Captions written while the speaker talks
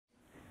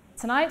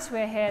Tonight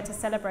we're here to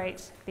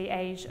celebrate the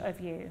age of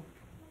you.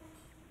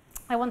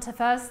 I want to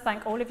first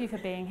thank all of you for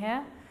being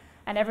here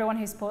and everyone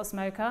who supports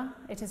MOCA.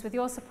 It is with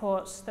your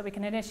support that we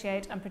can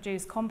initiate and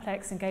produce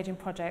complex, engaging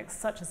projects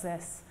such as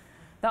this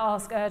that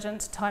ask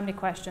urgent, timely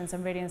questions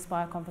and really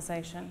inspire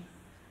conversation.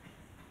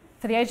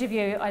 For the age of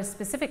you, I'd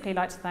specifically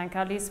like to thank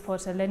our lead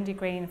supporter, Lindy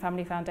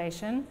Family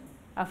Foundation,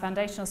 our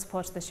foundational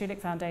supporter, the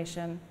Schulich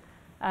Foundation.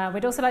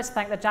 We'd also like to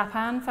thank the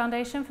Japan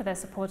Foundation for their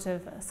support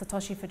of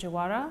Satoshi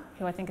Fujiwara,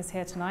 who I think is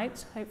here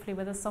tonight, hopefully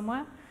with us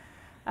somewhere,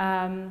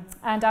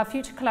 and our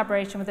future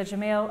collaboration with the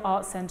Jameel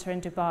Arts Centre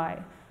in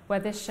Dubai, where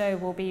this show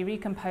will be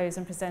recomposed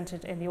and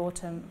presented in the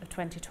autumn of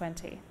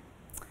 2020.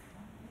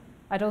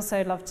 I'd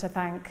also love to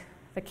thank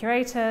the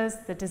curators,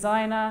 the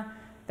designer,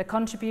 the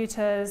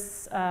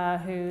contributors,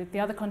 the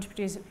other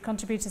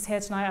contributors here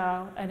tonight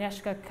are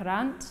Agnieszka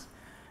Kurant,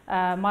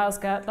 Miles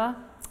Gertler,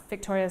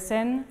 Victoria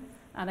Sin,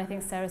 and I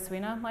think Sarah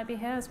Sweener might be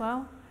here as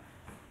well.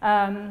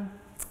 And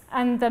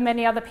the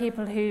many other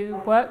people who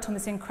worked on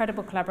this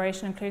incredible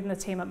collaboration, including the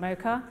team at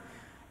MOCA.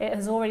 It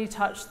has already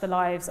touched the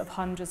lives of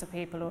hundreds of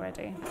people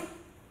already.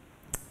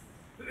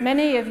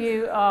 Many of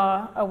you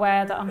are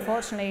aware that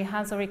unfortunately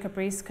Hans-Ulrich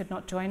Briest could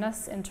not join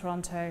us in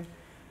Toronto.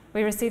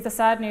 We received the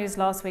sad news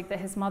last week that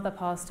his mother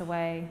passed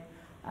away,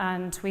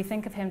 and we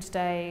think of him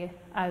today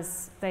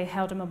as they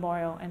held a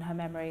memorial in her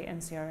memory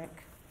in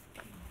Zurich.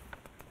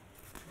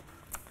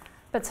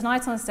 But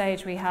tonight on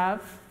stage we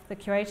have the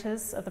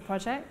curators of the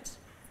project,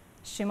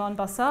 Shumon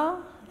Basar,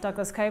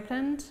 Douglas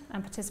Coupland,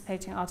 and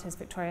participating artist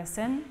Victoria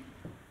Sin.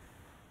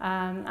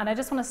 And I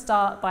just want to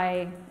start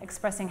by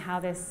expressing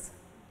how this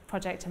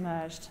project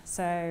emerged.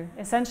 So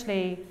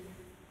essentially,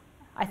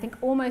 I think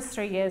almost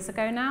 3 years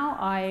ago now,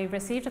 I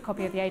received a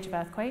copy of The Age of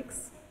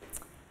Earthquakes,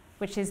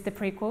 which is the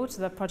prequel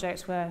to the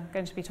project we're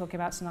going to be talking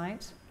about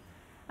tonight.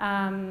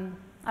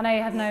 And I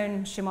have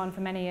known Shumon for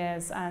many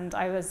years, and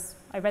I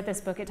read this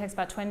book. It takes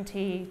about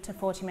 20 to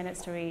 40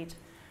 minutes to read.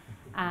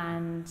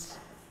 And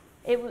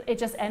it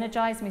just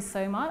energized me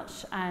so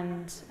much,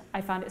 and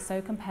I found it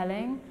so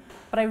compelling.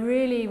 But I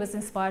really was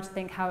inspired to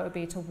think how it would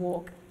be to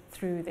walk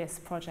through this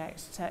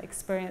project, to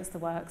experience the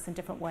works in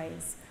different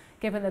ways,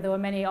 given that there were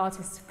many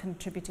artist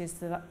contributors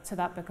to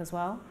that book as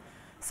well.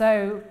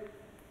 So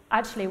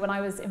actually, when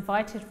I was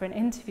invited for an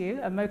interview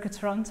at MOCA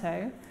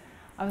Toronto,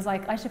 I was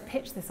like, I should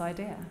pitch this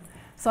idea.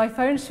 So I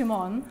phoned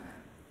Shumon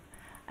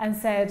and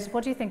said,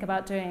 what do you think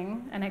about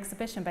doing an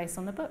exhibition based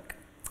on the book?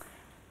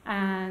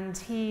 And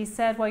he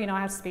said, well,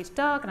 I have to speak to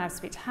Doug and I have to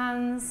speak to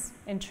Hans,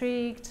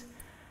 intrigued,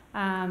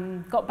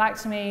 got back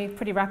to me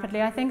pretty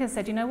rapidly, I think, and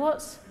said, you know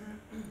what?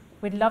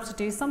 We'd love to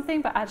do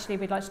something, but actually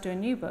we'd like to do a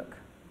new book,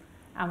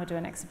 and we'll do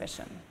an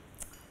exhibition.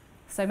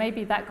 So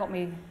maybe that got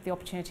me the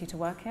opportunity to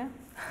work here,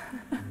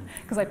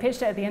 because I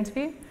pitched it at the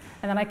interview,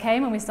 and then I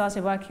came and we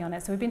started working on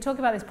it. So we've been talking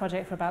about this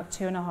project for about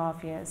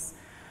 2.5 years,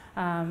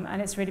 and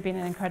it's really been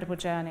an incredible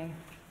journey.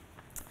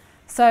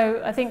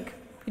 So I think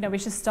we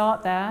should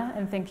start there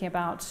in thinking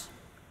about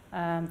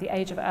the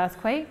Age of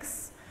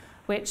Earthquakes,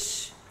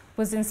 which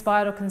was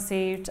inspired or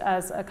conceived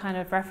as a kind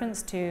of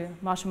reference to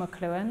Marshall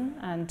McLuhan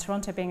and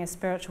Toronto being a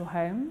spiritual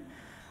home.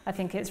 I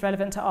think it's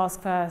relevant to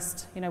ask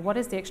first, what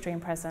is the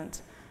extreme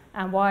present,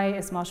 and why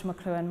is Marshall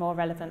McLuhan more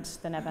relevant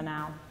than ever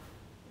now?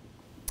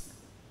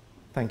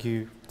 Thank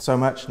you so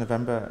much,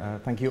 November.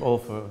 Thank you all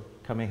for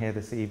coming here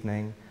this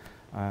evening.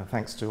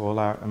 Thanks to all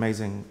our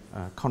amazing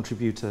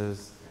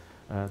contributors,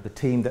 the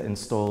team that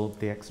installed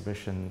the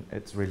exhibition.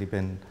 It's really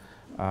been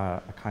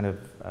a kind of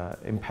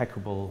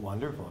impeccable,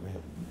 wonderful,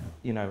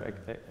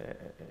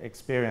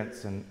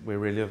 experience, and we're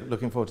really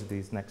looking forward to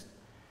these next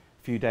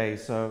few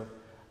days. So,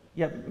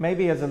 yeah,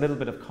 maybe as a little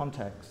bit of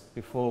context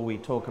before we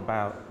talk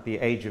about The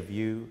Age of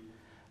You,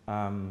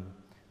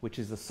 which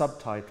is the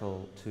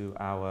subtitle to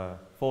our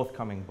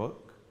forthcoming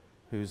book,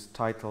 whose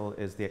title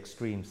is The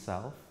Extreme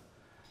Self.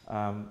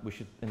 We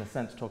should, in a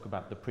sense, talk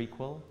about the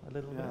prequel a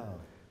little bit,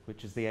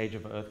 which is The Age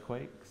of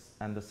Earthquakes,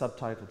 and the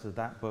subtitle to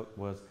that book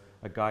was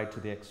A Guide to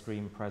the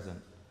Extreme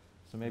Present.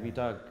 So maybe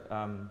Doug,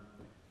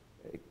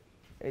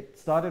 it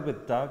started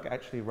with Doug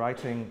actually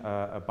writing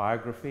a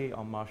biography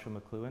on Marshall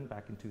McLuhan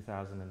back in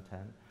 2010.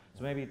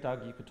 So maybe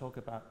Doug, you could talk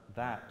about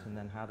that and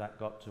then how that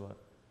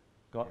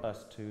got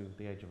us to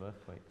The Age of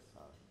Earthquakes.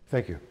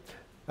 Thank you.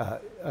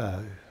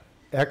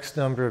 X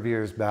number of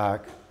years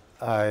back,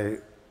 I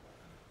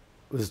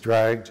was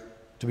dragged,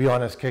 to be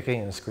honest,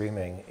 kicking and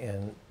screaming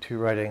into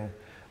writing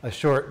a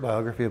short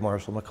biography of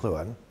Marshall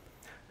McLuhan,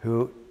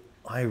 who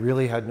I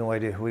really had no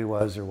idea who he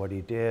was or what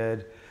he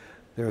did.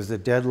 There was a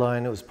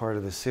deadline, it was part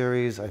of the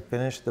series. I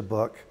finished the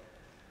book,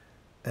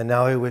 and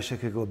now I wish I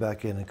could go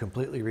back in and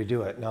completely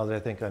redo it, now that I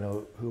think I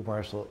know who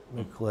Marshall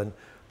McLuhan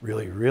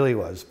really, really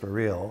was, for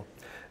real.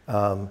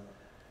 And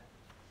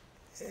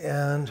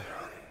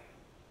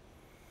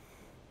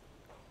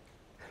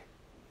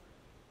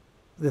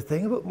the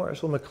thing about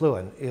Marshall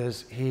McLuhan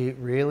is he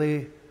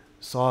really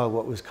saw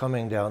what was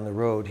coming down the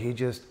road. He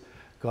just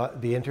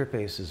got the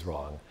interfaces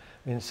wrong.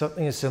 I mean,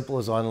 something as simple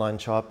as online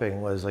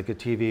shopping was like a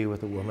TV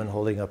with a woman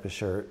holding up a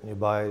shirt, and you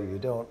buy it or you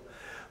don't.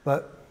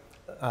 But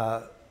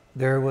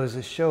there was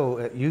a show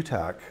at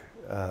UTAC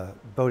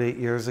about 8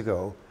 years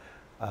ago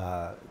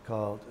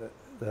called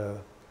the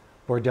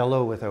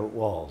Bordello Without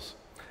Walls.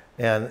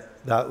 And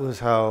that was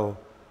how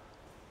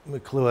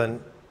McLuhan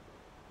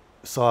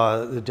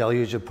saw the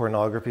deluge of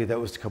pornography that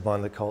was to come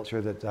on the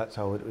culture, that's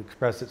how it would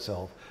express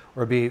itself,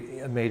 or be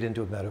made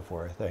into a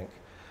metaphor, I think.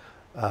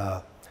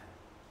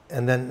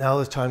 And then now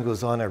as time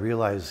goes on, I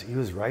realize he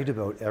was right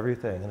about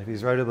everything. And if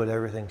he's right about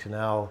everything to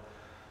now,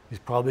 he's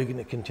probably going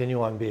to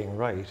continue on being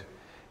right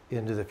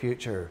into the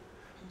future.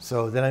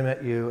 So then I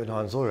met you and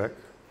Hans Ulrich,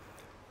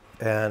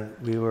 and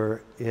we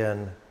were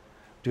in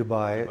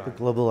Dubai at the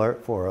Global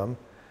Art Forum.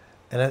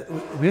 And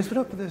we just went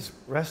up to this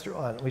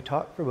restaurant, and we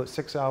talked for about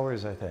 6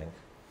 hours, I think.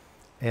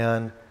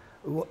 And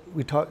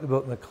we talked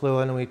about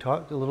McLuhan, and we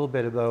talked a little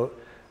bit about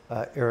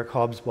Eric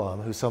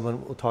Hobsbawm, who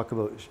someone will talk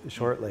about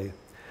shortly.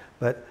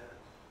 But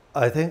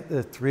I think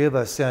the three of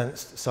us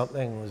sensed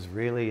something was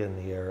really in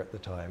the air at the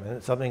time,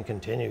 and something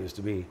continues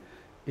to be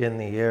in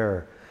the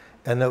air,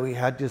 and that we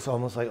had just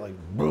almost like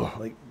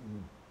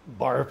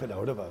barf it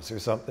out of us or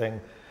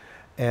something.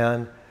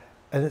 And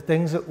the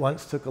things that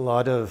once took a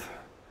lot of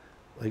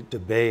like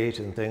debate,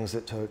 and things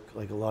that took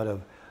like a lot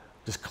of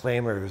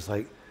disclaimers,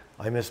 like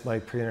I miss my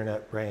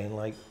pre-internet brain,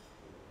 like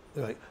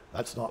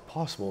that's not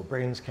possible,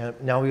 brains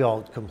can't, now we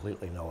all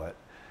completely know it.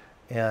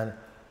 And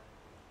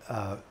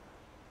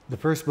the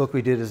first book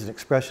we did as an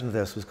expression of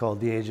this was called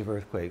The Age of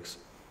Earthquakes,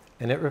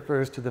 and it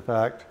refers to the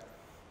fact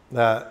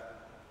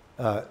that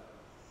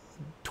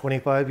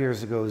 25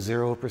 years ago,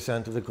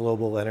 0% of the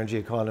global energy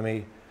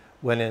economy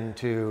went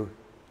into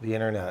the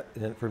internet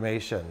and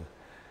information.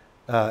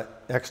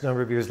 X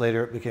number of years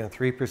later, it became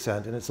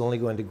 3%, and it's only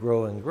going to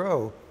grow and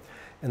grow.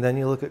 And then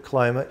you look at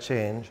climate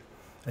change,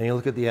 and you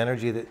look at the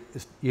energy that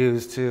is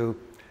used to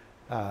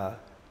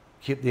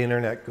keep the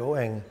internet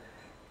going.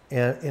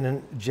 And in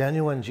a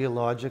genuine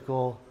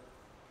geological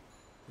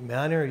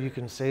manner, you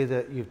can say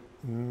that you're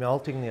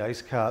melting the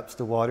ice caps,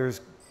 the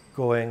water's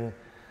going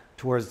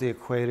towards the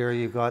equator.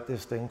 You've got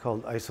this thing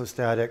called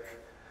isostatic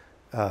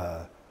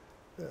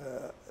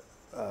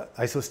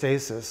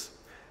isostasis,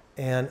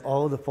 and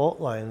all of the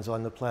fault lines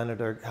on the planet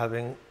are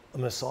having a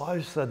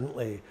massage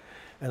suddenly,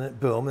 and it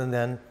boom. And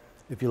then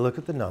if you look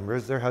at the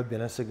numbers, there have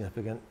been a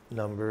significant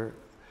number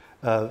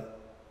of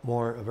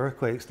more of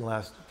earthquakes in the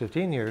last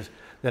 15 years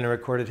than in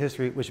recorded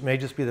history, which may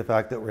just be the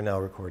fact that we're now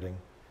recording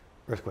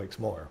earthquakes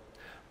more.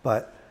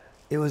 But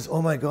it was,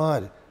 oh my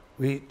God,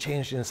 we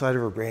changed inside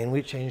of our brain,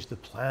 we changed the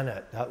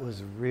planet. That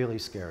was really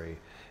scary.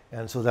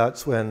 And so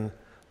that's when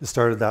the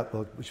start of that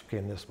book, which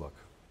became this book.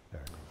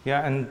 There.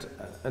 Yeah,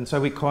 and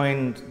so we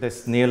coined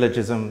this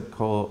neologism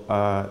called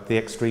the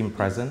extreme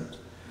present.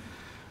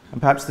 And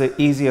perhaps the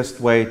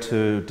easiest way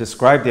to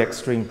describe the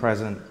extreme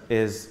present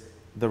is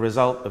the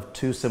result of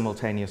two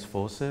simultaneous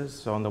forces.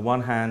 So on the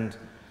one hand,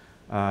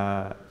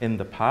 in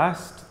the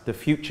past, the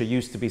future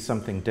used to be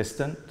something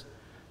distant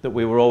that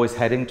we were always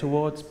heading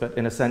towards, but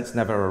in a sense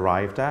never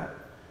arrived at.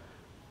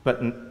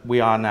 But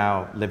we are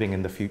now living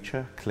in the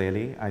future,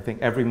 clearly. I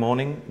think every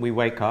morning we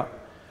wake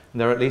up,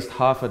 and there are at least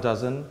half a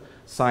dozen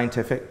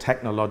scientific,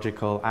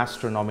 technological,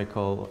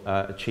 astronomical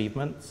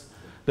achievements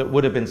that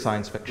would have been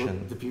science fiction.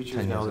 Well, the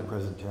future is now the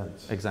present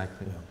tense.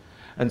 Exactly. Yeah.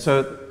 And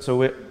so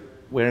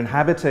we're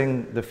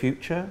inhabiting the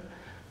future,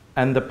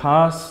 and the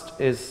past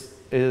is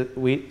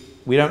we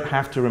don't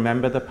have to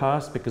remember the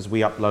past because we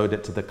upload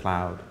it to the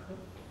cloud.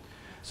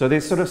 So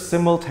these sort of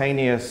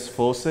simultaneous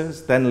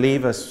forces then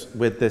leave us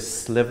with this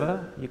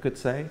sliver, you could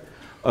say,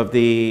 of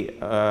the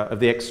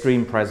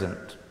extreme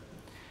present.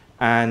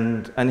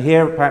 And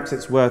here perhaps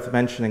it's worth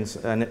mentioning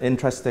an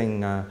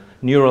interesting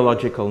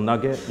neurological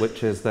nugget,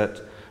 which is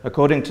that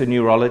according to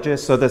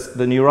neurologists, so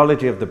the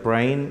neurology of the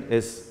brain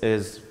is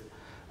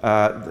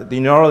the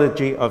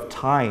neurology of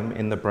time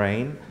in the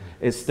brain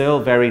is still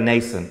very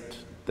nascent.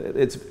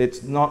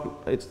 It's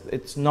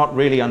not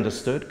really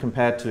understood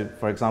compared to,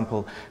 for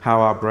example, how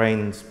our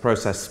brains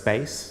process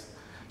space.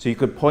 So you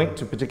could point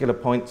to particular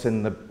points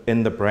in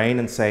the brain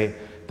and say,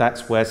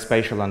 that's where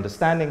spatial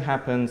understanding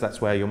happens,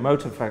 that's where your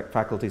motor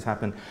faculties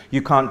happen.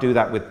 You can't do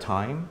that with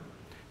time.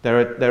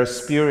 There are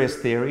spurious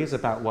theories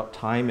about what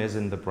time is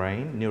in the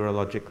brain,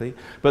 neurologically.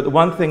 But the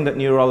one thing that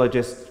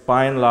neurologists,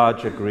 by and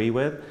large, agree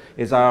with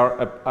is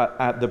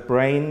the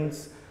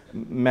brain's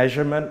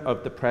measurement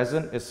of the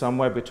present is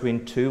somewhere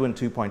between 2 and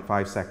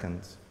 2.5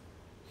 seconds.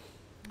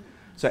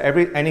 So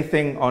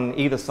anything on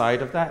either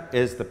side of that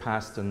is the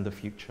past and the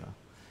future.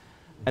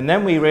 And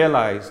then we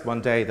realized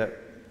one day that,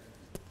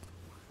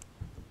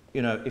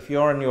 you know, if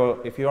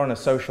you're on a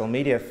social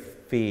media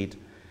feed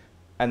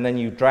and then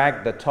you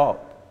drag the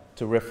top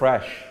to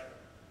refresh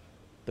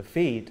the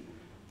feed,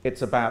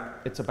 it's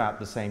about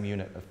the same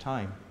unit of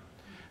time.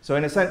 So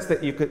in a sense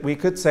that we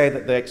could say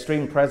that the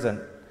extreme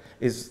present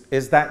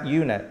is that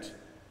unit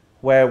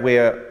where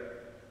we're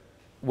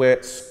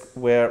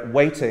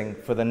waiting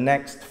for the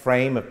next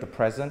frame of the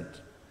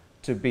present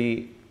to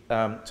be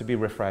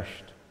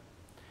refreshed.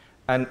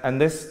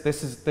 And this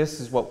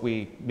is what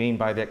we mean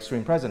by the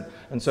extreme present.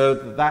 And so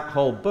that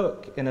whole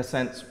book, in a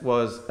sense,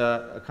 was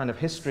a kind of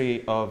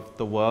history of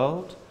the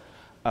world,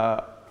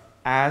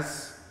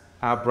 as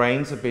our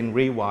brains have been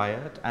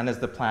rewired, and as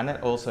the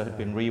planet also had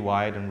been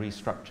rewired and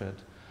restructured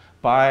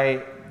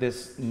by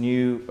this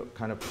new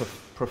kind of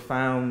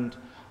profound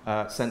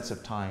sense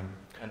of time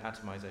and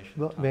atomization.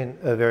 Well, I mean,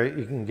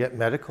 you can get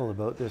medical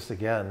about this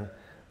again.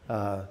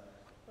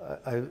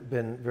 I've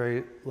been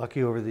very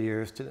lucky over the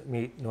years to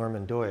meet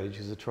Norman Doidge,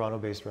 who's a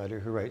Toronto-based writer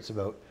who writes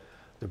about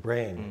the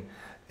brain.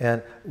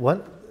 And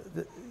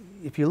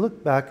if you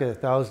look back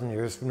 1,000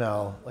 years from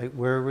now, like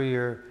where were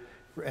your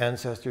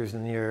ancestors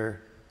in the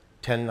year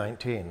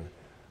 1019?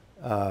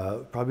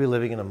 Probably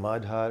living in a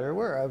mud hut or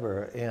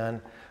wherever.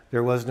 And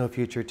there was no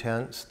future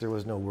tense. There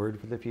was no word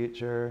for the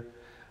future.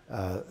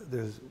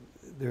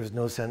 There's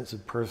no sense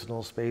of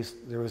personal space.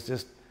 There was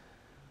just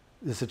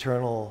this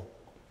eternal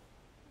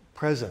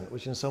present,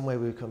 which in some way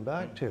we've come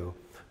back to.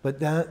 But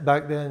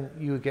back then,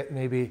 you would get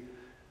maybe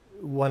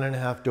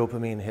 1.5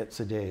 dopamine hits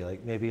a day,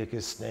 like maybe like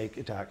a snake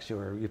attacks you,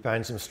 or you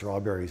find some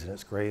strawberries and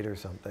it's great or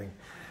something.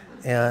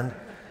 And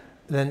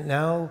then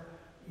now,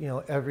 you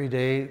know, every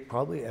day,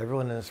 probably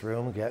everyone in this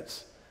room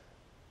gets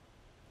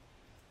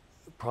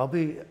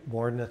probably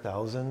more than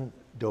 1,000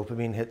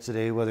 dopamine hits a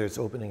day, whether it's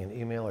opening an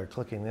email or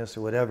clicking this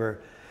or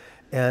whatever.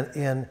 And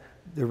in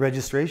the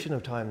registration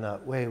of time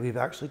that way, we've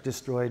actually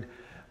destroyed.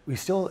 We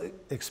still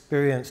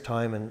experience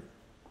time in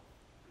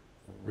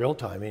real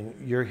time. I mean,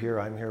 you're here,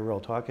 I'm here, we're all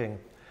talking.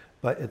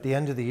 But at the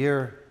end of the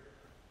year,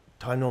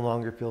 time no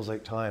longer feels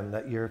like time.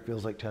 That year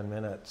feels like 10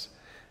 minutes.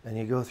 And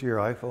you go through your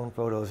iPhone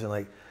photos and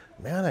like,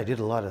 man, I did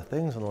a lot of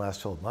things in the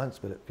last 12 months,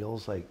 but it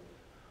feels like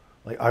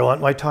I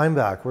want my time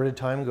back. Where did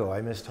time go?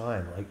 I missed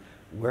time. Like,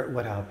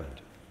 what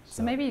happened?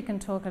 So maybe you can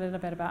talk a little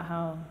bit about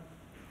how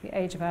The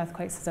Age of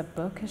Earthquakes as a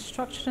book is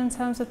structured in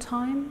terms of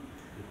time.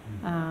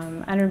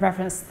 And in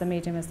reference to the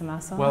medium as the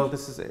massage. Well,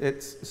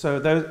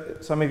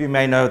 some of you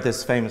may know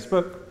this famous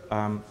book.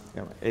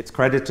 It's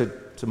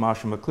credited to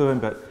Marshall McLuhan,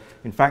 but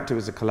in fact it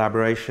was a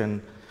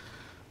collaboration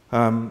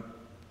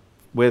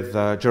with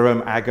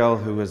Jerome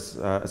Agel, who was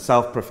a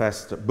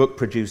self-professed book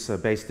producer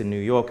based in New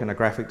York, and a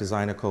graphic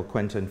designer called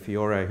Quentin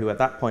Fiore, who at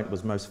that point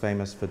was most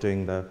famous for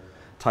doing the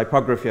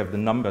typography of the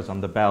numbers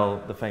on the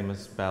Bell, the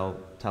famous Bell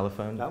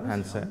telephone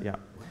handset. Yeah.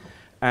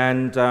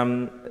 And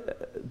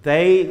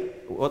they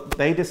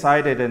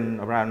decided in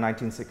around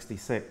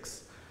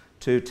 1966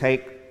 to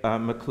take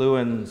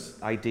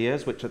McLuhan's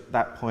ideas, which at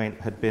that point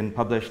had been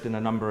published in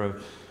a number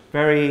of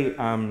very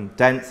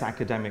dense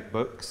academic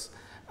books,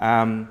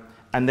 and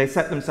they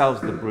set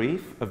themselves the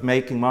brief of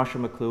making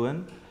Marshall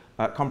McLuhan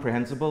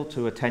comprehensible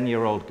to a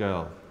 10-year-old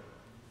girl,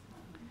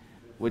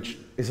 which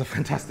is a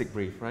fantastic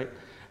brief, right?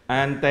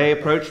 And they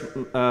approached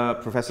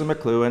Professor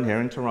McLuhan here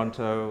in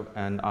Toronto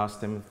and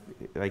asked him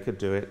if they could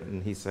do it,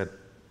 and he said,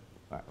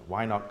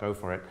 why not, go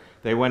for it.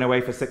 They went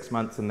away for 6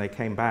 months and they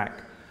came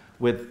back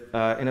with,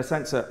 in a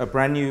sense, a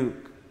brand new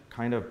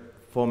kind of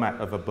format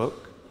of a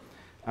book.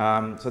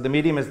 So the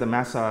medium as the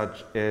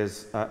massage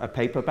is a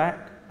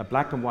paperback, a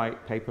black and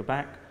white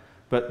paperback,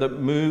 but that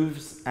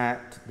moves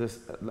at this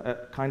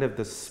kind of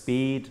the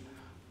speed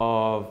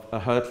of a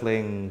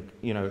hurtling,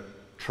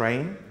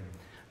 train.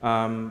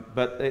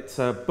 But it's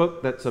a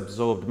book that's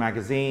absorbed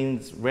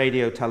magazines,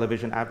 radio,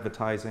 television,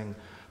 advertising,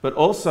 but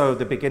also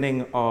the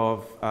beginning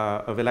of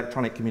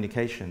electronic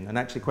communication. And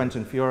actually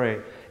Quentin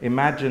Fiore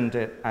imagined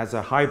it as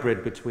a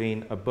hybrid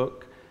between a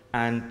book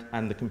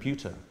and the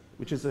computer,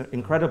 which is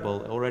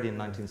incredible already in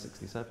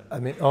 1967. I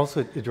mean,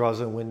 also it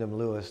draws on Wyndham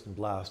Lewis and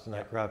Blast and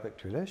that graphic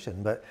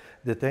tradition. But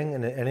the thing,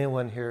 and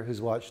anyone here who's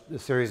watched the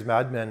series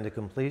Mad Men to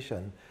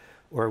completion,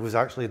 or was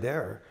actually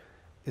there,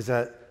 is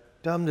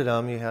that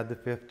dum-de-dum, you had the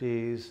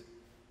 50s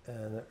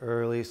and the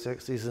early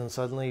 60s, and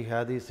suddenly you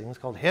had these things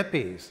called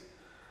hippies.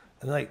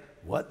 And like,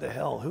 what the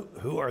hell?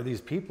 Who are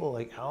these people?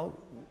 Like, how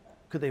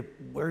could they,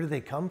 where did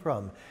they come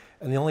from?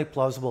 And the only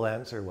plausible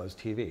answer was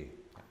TV.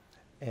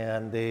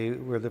 And they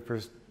were the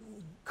first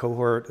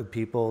cohort of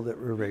people that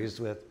were raised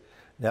with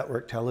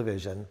network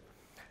television.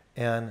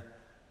 And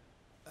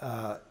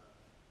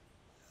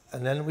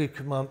then we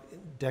come up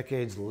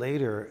decades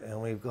later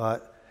and we've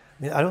got,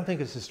 I mean, I don't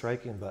think it's as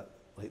striking, but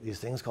like these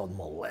things called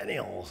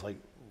millennials, like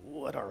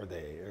what are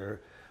they?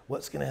 Or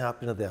what's gonna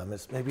happen to them?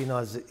 It's maybe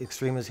not as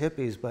extreme as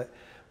hippies, but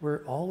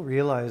we're all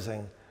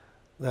realizing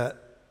that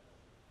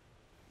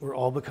we're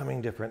all becoming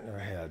different in our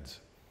heads.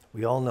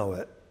 We all know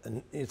it,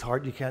 and it's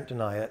hard, you can't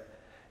deny it.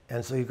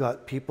 And so you've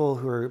got people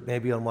who are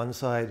maybe on one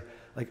side,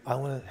 like, I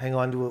want to hang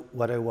on to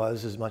what I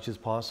was as much as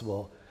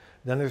possible.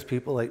 Then there's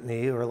people like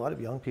me, or a lot of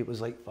young people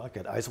who's like, fuck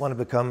it, I just want to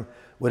become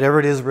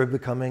whatever it is we're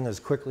becoming as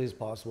quickly as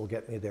possible,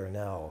 get me there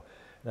now.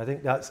 And I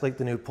think that's like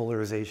the new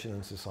polarization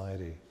in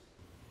society.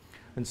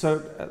 And so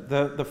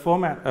the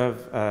format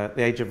of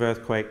The Age of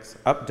Earthquakes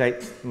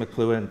updates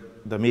McLuhan,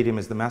 the medium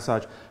is the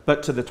massage,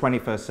 but to the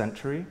 21st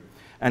century.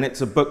 And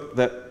it's a book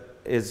that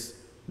is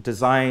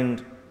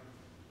designed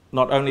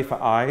not only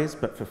for eyes,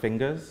 but for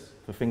fingers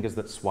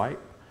that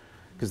swipe,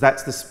 because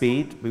that's the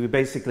speed. We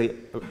basically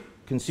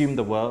consume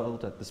the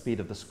world at the speed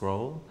of the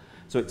scroll.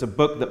 So it's a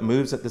book that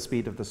moves at the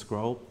speed of the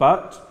scroll,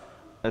 but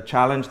a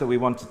challenge that we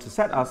wanted to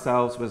set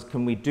ourselves was,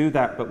 can we do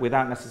that but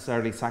without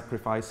necessarily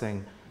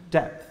sacrificing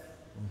depth,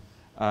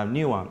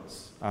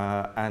 nuance,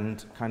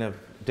 and kind of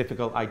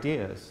difficult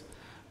ideas.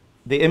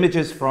 The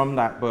images from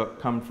that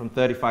book come from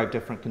 35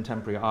 different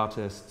contemporary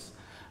artists,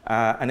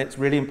 and it's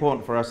really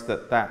important for us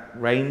that that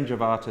range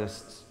of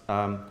artists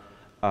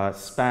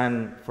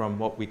span from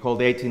what we call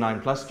the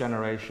 89 plus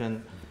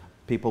generation,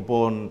 people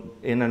born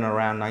in and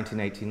around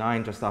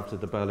 1989, just after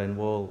the Berlin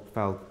Wall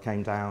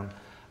came down,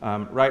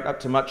 right up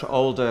to much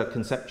older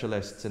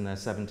conceptualists in their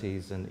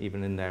 70s and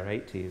even in their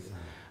 80s.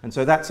 And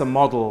so that's a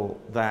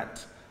model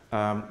that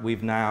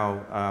we've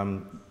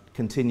now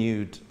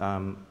continued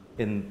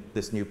in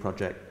this new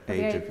project,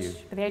 Age of You.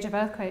 But the Age of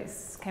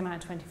Earthquakes came out in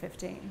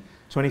 2015.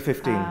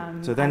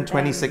 2015. So then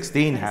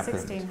 2016 happened.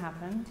 2016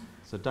 happened.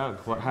 So Doug,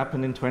 what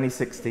happened in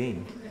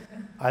 2016?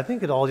 I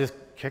think it all just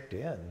kicked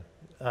in.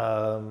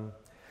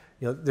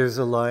 You know, there's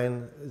a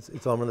line,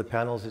 it's on one of the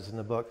panels, it's in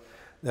the book,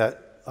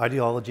 that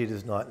ideology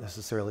does not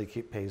necessarily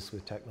keep pace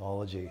with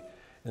technology.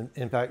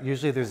 In fact,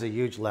 usually there's a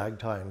huge lag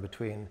time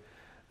between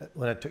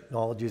when a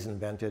technology is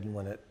invented and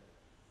when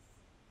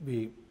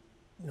we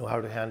know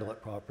how to handle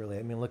it properly.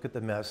 I mean, look at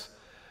the mess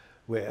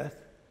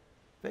with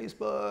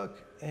Facebook.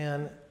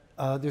 And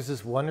there's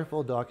this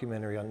wonderful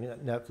documentary on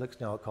Netflix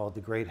now called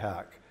The Great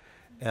Hack.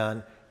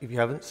 And if you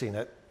haven't seen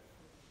it,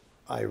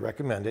 I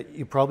recommend it.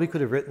 You probably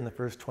could have written the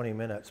first 20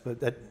 minutes, but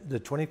the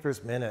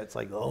 21st minute, it's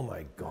like, oh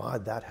my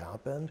God, that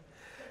happened.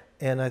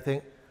 And I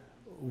think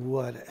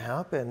what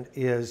happened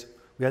is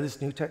we had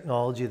this new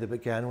technology that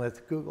began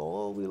with Google.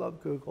 Oh, we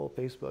love Google,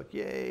 Facebook,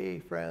 yay,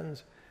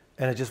 friends.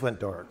 And it just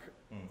went dark.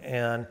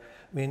 And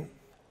I mean,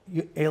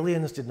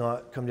 aliens did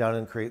not come down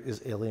and create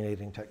this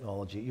alienating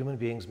technology. Human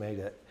beings made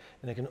it.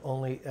 And it can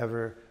only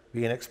ever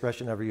be an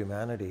expression of our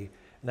humanity.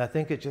 And I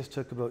think it just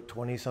took about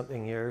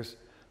 20-something years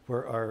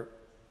for our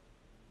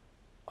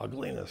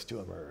ugliness to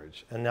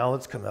emerge. And now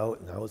it's come out,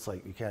 and now it's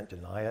like you can't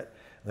deny it.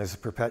 And there's a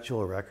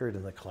perpetual record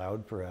in the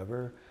cloud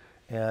forever.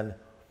 And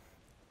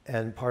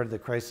part of the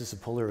crisis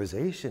of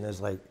polarization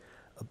is like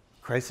a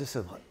crisis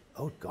of,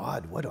 oh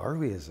God, what are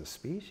we as a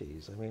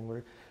species? I mean,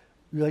 we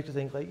like to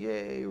think like,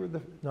 yay, we're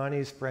the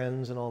 90s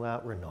friends and all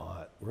that. We're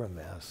not. We're a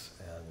mess.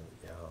 And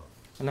yeah.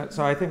 And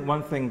so I think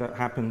one thing that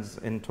happens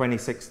in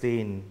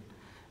 2016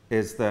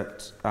 is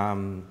that,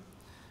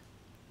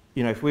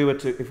 you know, if we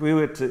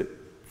were to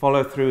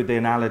follow through the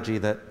analogy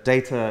that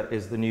data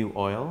is the new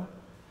oil,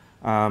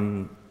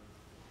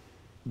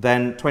 then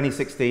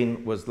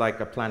 2016 was like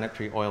a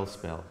planetary oil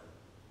spill,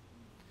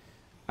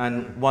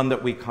 and one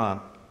that we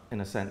can't,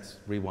 in a sense,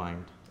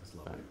 rewind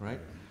back, right?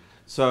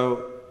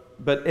 So,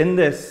 but in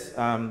this,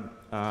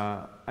 I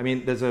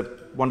mean, there's a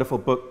wonderful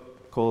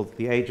book called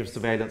The Age of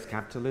Surveillance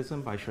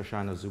Capitalism by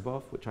Shoshana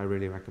Zuboff, which I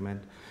really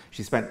recommend.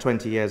 She spent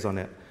 20 years on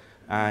it.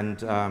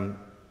 And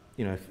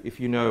you know, if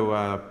you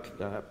know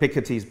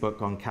Piketty's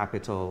book on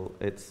capital,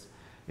 it's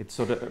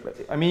sort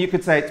of, I mean, you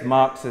could say it's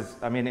Marx's,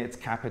 I mean, it's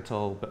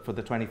capital, but for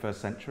the 21st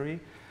century.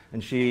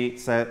 And she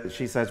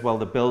says, well,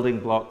 the building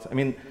blocks, I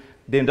mean,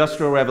 the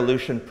Industrial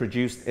Revolution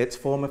produced its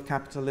form of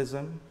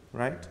capitalism,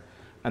 right?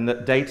 And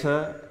that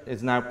data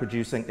is now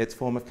producing its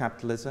form of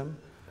capitalism.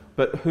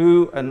 But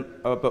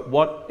but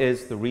what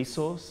is the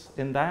resource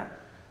in that?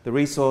 The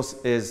resource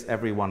is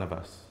every one of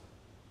us.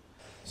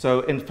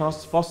 So in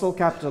fossil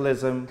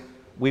capitalism,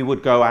 we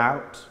would go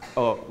out,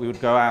 we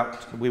would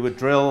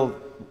drill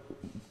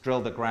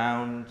the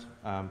ground,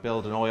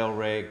 build an oil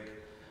rig,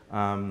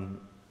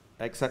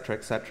 et cetera,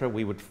 et cetera.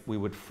 We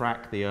would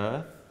frack the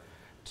earth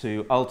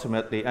to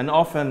ultimately, and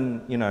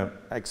often, you know,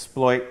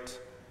 exploit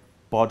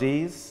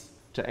bodies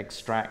to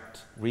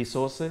extract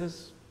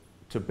resources,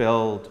 to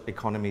build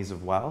economies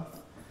of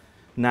wealth.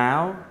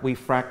 Now we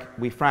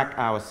frack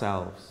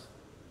ourselves,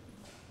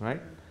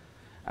 right?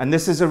 And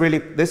this is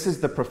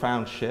the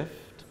profound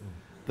shift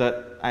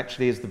that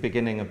actually is the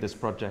beginning of this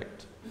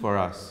project for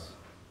us.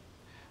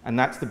 And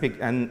that's the big,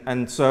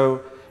 and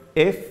so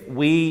if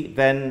we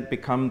then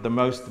become the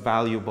most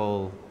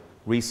valuable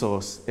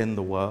resource in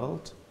the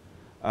world,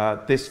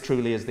 this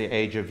truly is the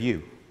age of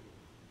you,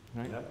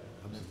 right? Yeah,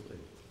 absolutely.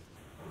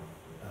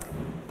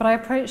 But I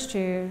approached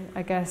you,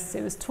 I guess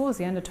it was towards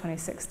the end of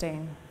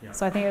 2016. Yeah.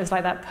 So I think it was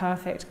like that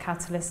perfect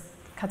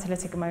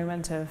catalytic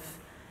moment of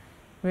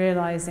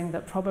realizing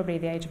that probably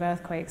the Age of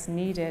Earthquakes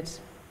needed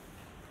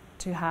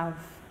to have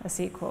a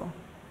sequel.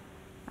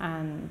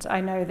 And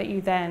I know that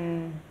you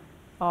then,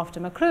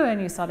 after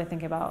McLuhan, you started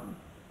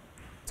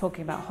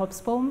talking about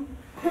Hobsbawm.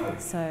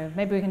 So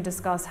maybe we can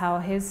discuss how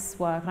his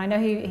work, and I know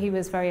he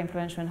was very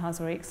influential in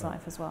Hans Ulrich's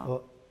life as well.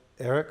 Well,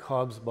 Eric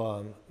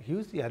Hobsbawm, he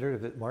was the editor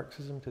of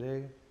Marxism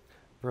Today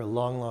for a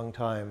long, long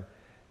time.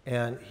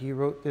 And he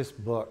wrote this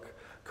book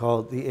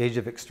called The Age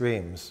of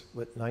Extremes,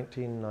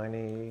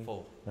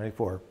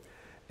 1994.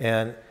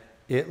 And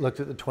it looked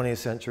at the 20th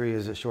century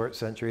as a short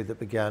century that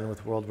began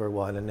with World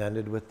War I and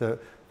ended with the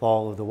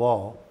fall of the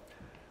wall.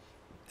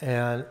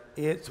 And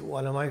it's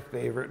one of my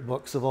favorite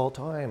books of all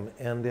time.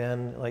 And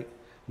then, like,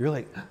 you're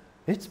like,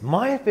 it's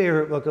my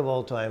favorite book of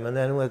all time. And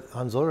then with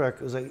Hans Ulrich,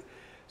 it's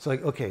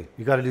like, okay,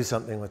 you got to do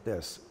something with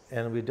this.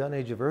 and we've done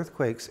Age of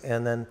Earthquakes,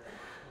 and then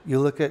you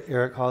look at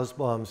Eric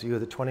Hobsbawm's view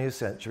of the 20th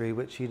century,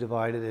 which he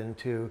divided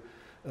into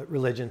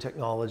religion,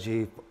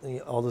 technology,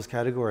 all those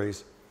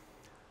categories,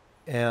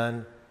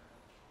 and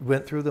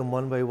went through them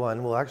one by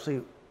one. Well,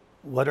 actually,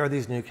 what are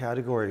these new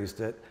categories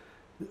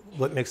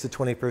what makes the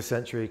 21st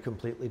century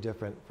completely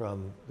different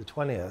from the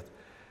 20th?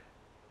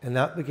 And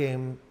that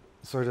became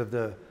sort of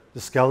the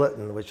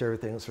skeleton which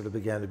everything sort of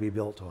began to be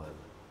built on.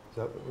 Is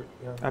that what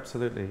we're,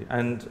 Absolutely.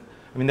 And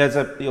I mean,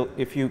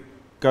 if you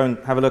go and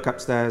have a look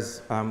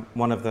upstairs,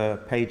 one of the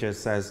pages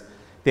says,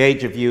 the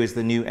age of you is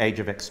the new age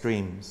of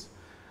extremes.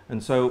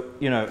 And so,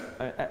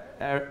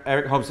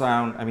 Eric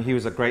Hobsbawm, I mean, he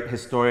was a great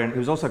historian. He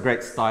was also a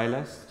great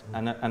stylist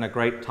and a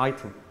great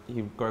title.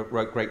 He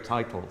wrote great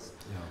titles.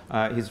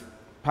 Yeah. He's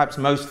perhaps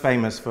most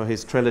famous for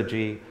his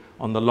trilogy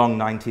on the long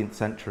 19th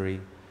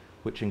century,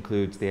 which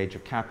includes the Age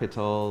of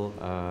Capital,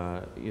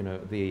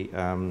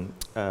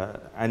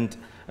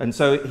 and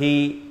so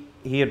he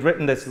had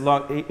written this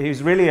long. He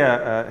was really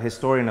a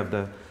historian of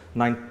the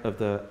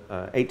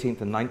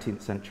 18th and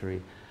 19th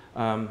century.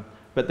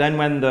 But then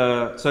when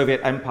the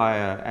Soviet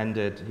Empire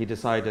ended, he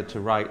decided to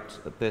write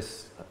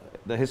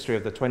the history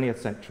of the 20th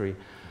century.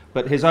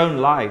 But his own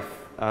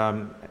life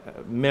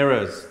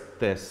mirrors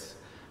this.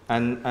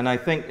 And I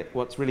think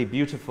what's really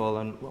beautiful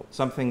and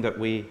something that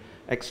we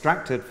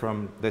extracted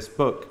from this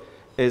book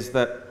is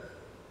that,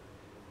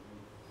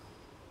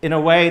 in a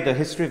way, the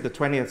history of the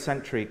 20th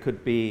century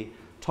could be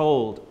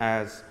told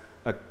as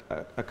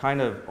a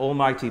kind of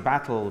almighty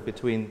battle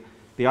between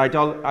the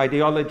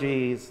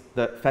ideologies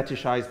that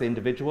fetishize the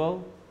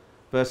individual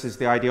versus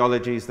the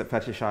ideologies that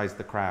fetishize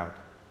the crowd.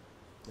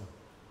 Yeah.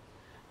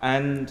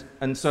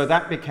 And so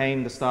that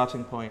became the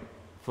starting point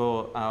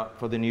for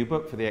the new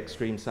book, for the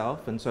extreme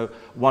self. And so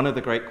one of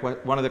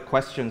the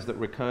questions that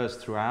recurs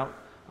throughout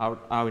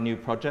our new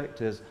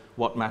project is,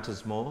 what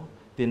matters more,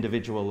 the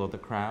individual or the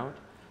crowd?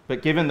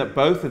 But given that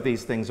both of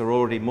these things are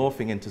already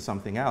morphing into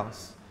something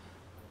else,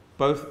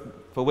 both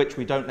for which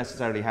we don't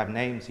necessarily have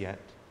names yet,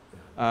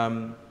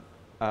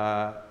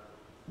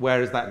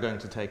 where is that going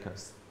to take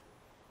us?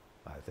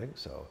 I think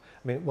so.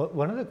 I mean,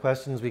 one of the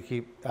questions we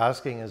keep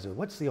asking is,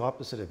 what's the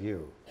opposite of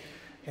you?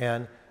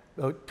 And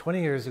about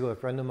 20 years ago, a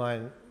friend of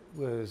mine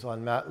was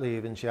on mat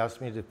leave, and she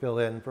asked me to fill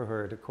in for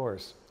her at a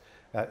course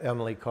at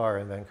Emily Carr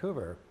in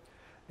Vancouver.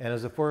 And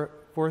as a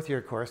fourth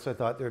year course, I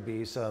thought there'd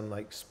be some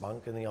like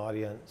spunk in the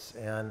audience.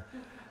 And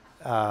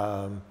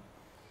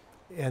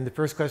the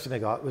first question I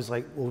got was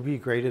like, will we be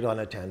graded on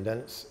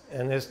attendance?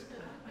 And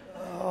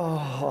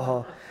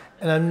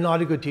and I'm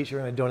not a good teacher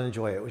and I don't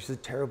enjoy it, which is a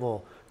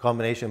terrible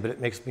combination, but it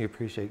makes me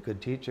appreciate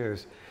good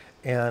teachers.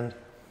 And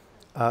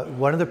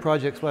one of the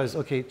projects was,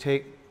 okay,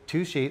 take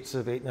 2 sheets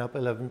of 8.5 by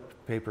 11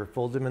 paper,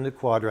 fold them into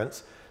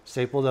quadrants,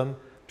 staple them,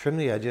 trim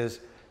the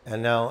edges,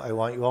 and now I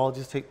want you all to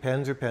just take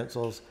pens or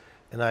pencils,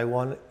 and I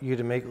want you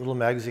to make a little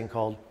magazine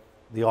called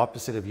The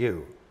Opposite of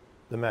You,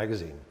 the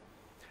magazine.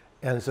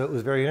 And so it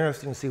was very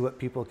interesting to see what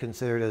people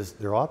considered as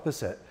their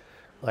opposite.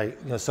 Like,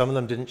 some of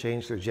them didn't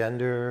change their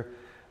gender.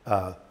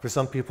 For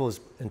some people, it's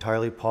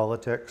entirely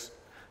politics.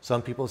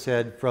 Some people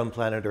said from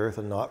planet Earth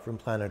and not from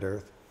planet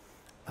Earth.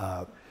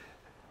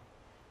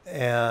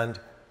 And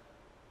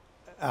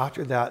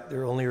after that,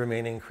 their only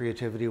remaining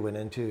creativity went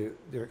into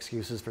their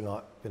excuses for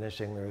not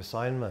finishing their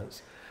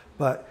assignments.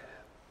 But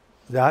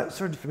that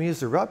sort of, for me, is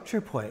the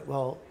rupture point.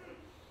 Well,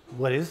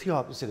 what is the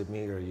opposite of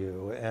me or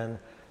you? And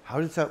how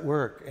does that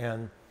work?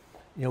 And,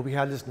 we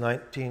had this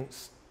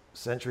 19th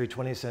century,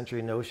 20th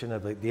century notion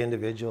of like the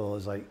individual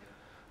is like,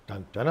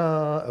 dun, dun,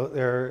 out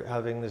there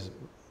having this,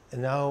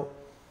 and now,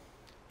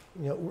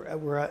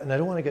 we're at, and I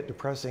don't want to get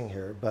depressing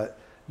here, but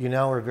you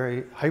now are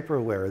very hyper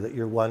aware that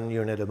you're one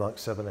unit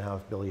amongst 7.5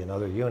 billion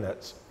other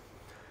units.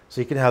 So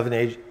you can have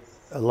a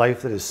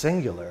life that is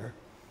singular,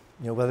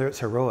 whether it's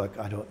heroic,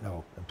 I don't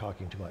know. I'm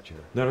talking too much here.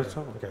 No, that's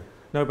all. Okay.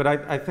 No, but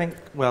I think,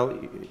 well,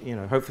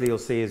 hopefully you'll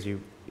see as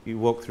you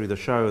walk through the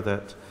show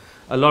that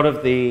a lot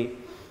of the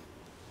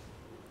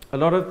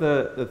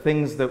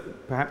things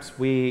that perhaps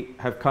we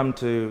have come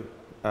to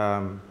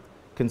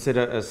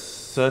consider as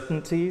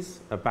certainties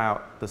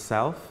about the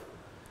self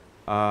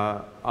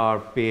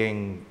are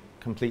being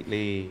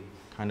completely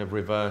kind of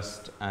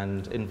reversed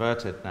and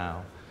inverted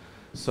now.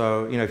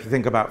 So, if you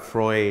think about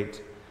Freud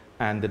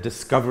and the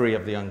discovery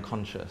of the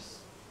unconscious,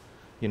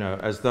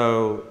 as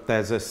though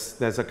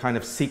there's a kind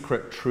of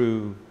secret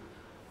true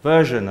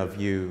version of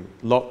you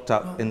locked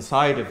up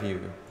inside of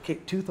you. Okay,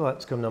 2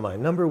 thoughts come to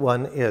mind. Number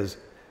one is,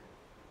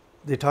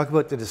 they talk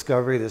about the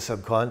discovery of the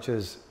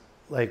subconscious,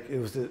 like it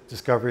was the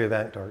discovery of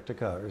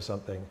Antarctica or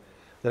something,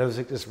 that it was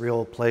like this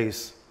real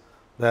place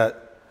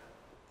that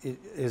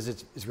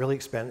it's really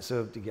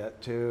expensive to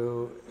get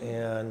to,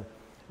 and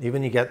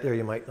even you get there,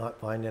 you might not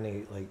find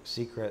any like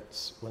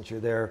secrets once you're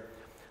there.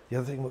 The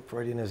other thing about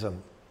Freudianism,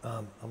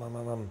 oh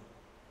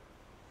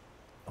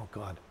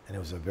God, and it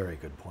was a very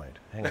good point.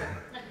 Hang on.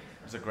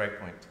 It was a great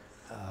point.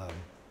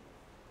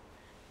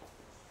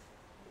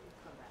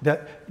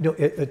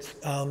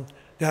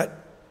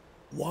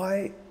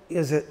 Why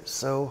is it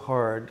so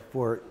hard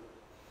for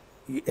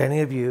any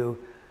of you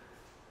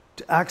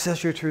to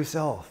access your true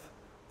self.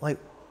 Like,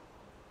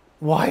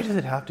 why does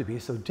it have to be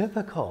so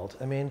difficult?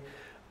 I mean,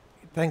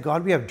 thank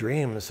God we have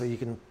dreams so you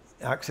can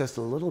access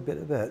a little bit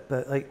of it,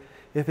 but like,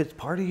 if it's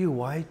part of you,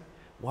 why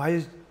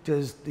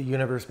does the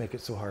universe make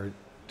it so hard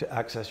to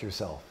access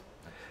yourself?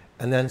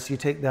 And then so you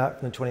take that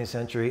from the 20th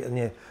century and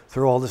you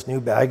throw all this new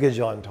baggage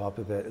on top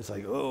of it. It's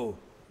like, oh,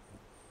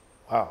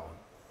 wow,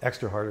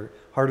 extra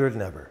harder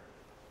than ever.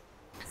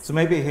 So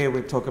maybe here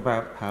we talk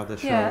about how the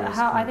show is.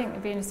 I think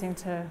it'd be interesting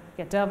to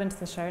delve into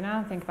the show now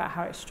and think about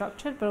how it's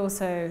structured, but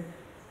also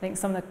I think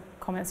some of the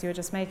comments you were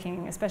just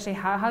making, especially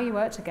how you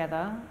work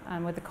together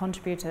with the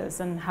contributors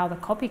and how the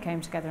copy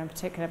came together in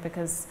particular,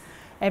 because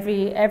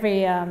every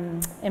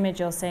image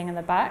you're seeing in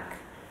the back,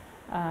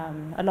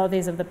 a lot of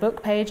these are the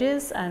book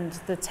pages, and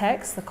the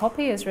text, the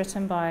copy is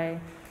written by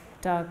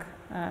Doug,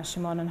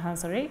 Shumon and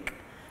Hans-Ulrich,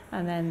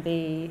 and then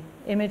the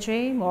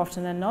imagery, more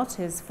often than not,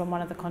 is from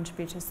one of the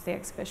contributors to the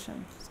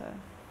exhibition.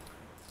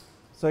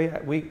 So yeah,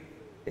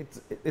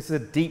 it's a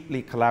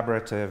deeply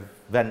collaborative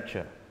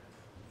venture,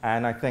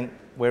 and I think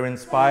we're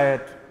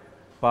inspired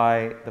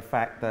by the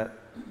fact that,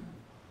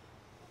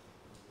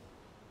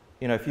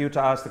 you know, if you were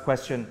to ask the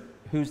question,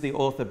 who's the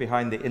author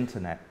behind the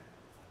internet?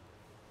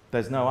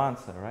 There's no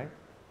answer, right?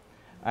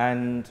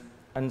 And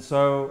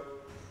so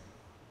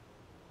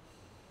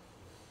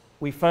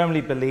we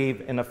firmly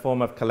believe in a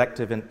form of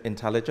collective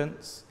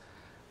intelligence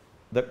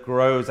that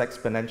grows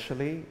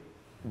exponentially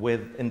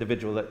with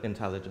individual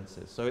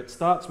intelligences. So it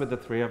starts with the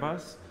three of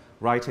us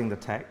writing the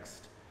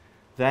text.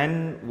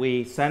 Then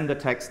we send the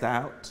text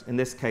out, in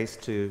this case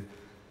to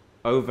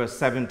over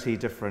 70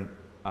 different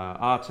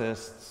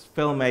artists,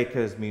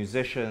 filmmakers,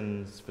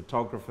 musicians,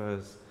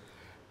 photographers.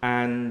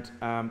 And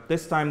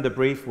this time the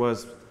brief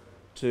was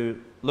to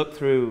look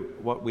through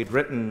what we'd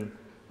written,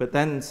 but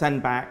then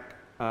send back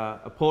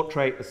a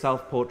portrait, a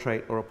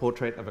self-portrait, or a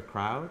portrait of a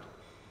crowd.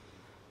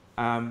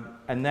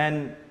 And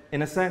then,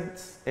 in a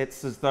sense,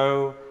 it's as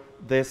though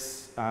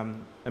this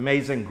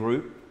amazing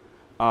group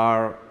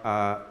are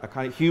a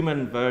kind of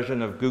human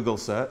version of Google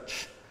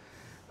search.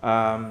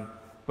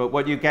 But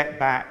what you get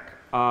back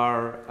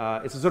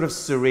are, it's a sort of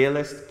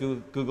surrealist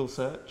Google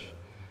search,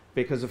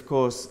 because of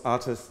course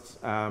artists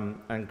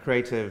and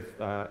creative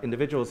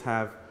individuals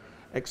have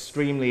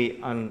extremely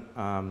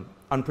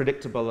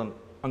unpredictable and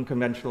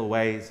unconventional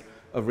ways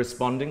of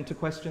responding to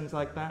questions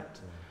like that.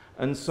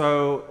 And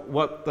so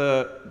what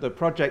the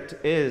project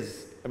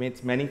is, I mean,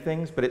 it's many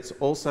things, but it's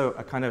also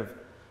a kind of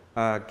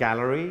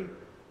gallery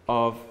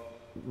of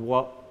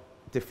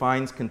what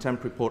defines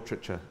contemporary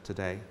portraiture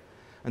today.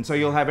 And so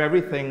you'll have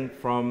everything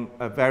from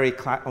a very,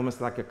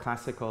 almost like a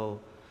classical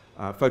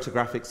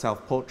photographic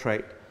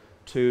self-portrait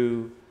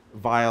to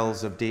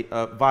vials of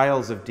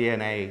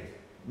DNA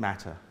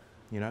matter,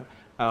 you know,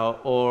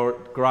 or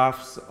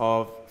graphs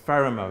of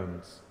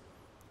pheromones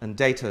and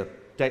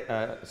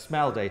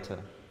smell data.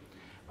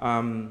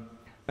 And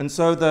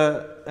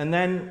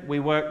then we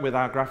work with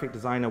our graphic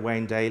designer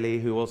Wayne Daly,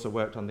 who also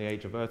worked on The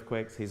Age of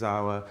Earthquakes. He's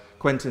our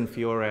Quentin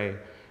Fiore.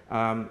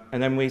 And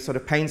then we sort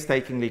of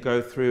painstakingly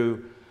go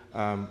through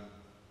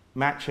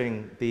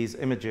matching these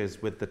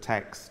images with the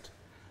text.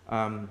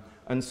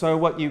 And so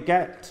what you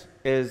get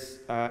is,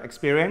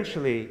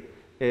 experientially,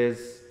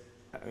 it's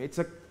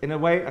in a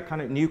way a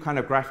kind of new kind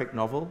of graphic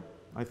novel,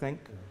 I think.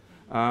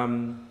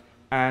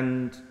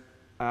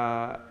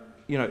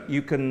 You know,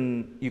 you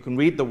can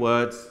read the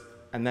words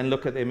and then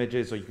look at the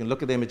images, or you can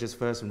look at the images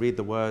first and read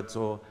the words,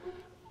 or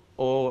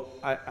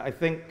I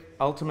think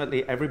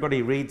ultimately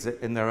everybody reads it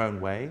in their own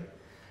way.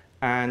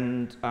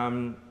 And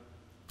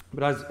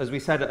but as we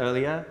said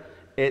earlier,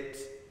 it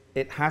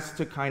has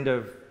to kind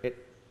of,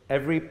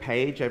 every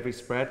page, every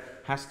spread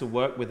has to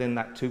work within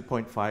that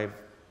 2.5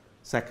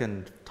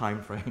 second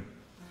time frame.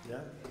 Yeah,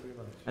 pretty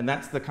much. And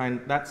that's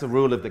the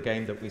rule of the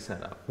game that we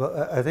set up.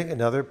 Well, I think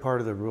another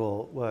part of the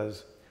rule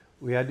was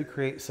we had to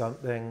create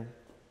something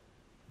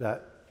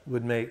that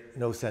would make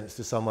no sense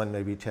to someone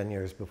maybe 10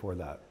 years before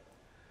that.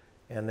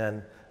 And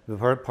then the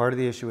part of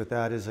the issue with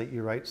that is that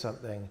you write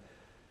something,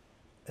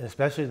 and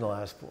especially in the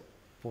last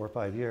 4 or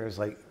 5 years,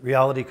 like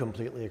reality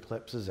completely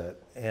eclipses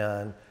it.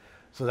 And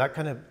so that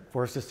kind of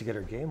forced us to get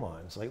our game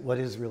on. It's like, what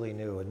is really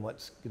new and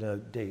what's going to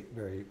date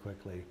very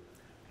quickly?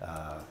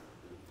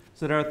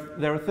 So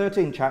there are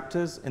 13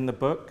 chapters in the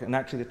book, and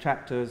actually the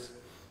chapters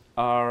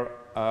are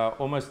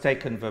almost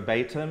taken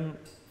verbatim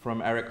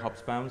from Eric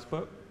Hobsbawm's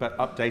book, but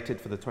updated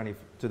for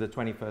to the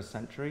 21st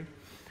century.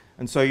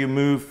 And so you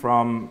move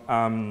from,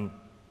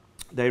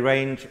 they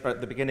range at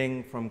the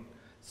beginning from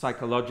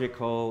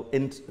psychological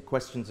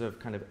questions of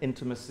kind of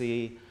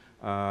intimacy,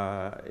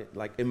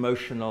 like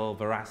emotional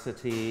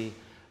veracity,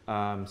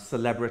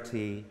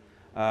 celebrity.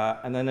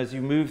 And then as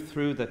you move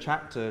through the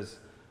chapters,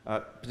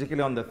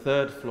 particularly on the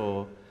third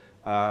floor,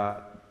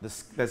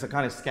 there's a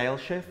kind of scale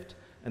shift,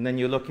 and then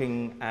you're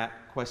looking at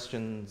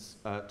questions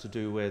to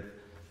do with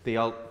the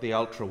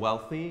ultra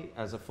wealthy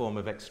as a form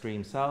of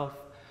extreme self,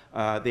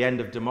 the end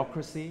of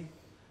democracy.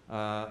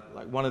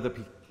 Like one of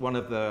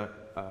the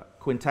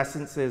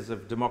quintessences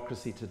of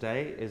democracy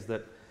today is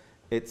that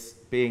it's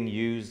being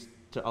used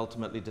to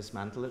ultimately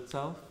dismantle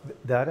itself?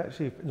 That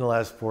actually, in the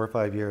last 4 or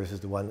 5 years, is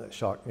the one that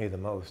shocked me the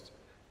most,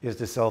 is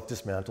the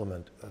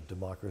self-dismantlement of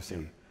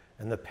democracy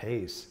and the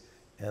pace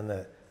and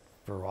the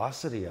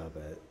ferocity of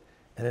it.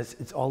 And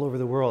it's all over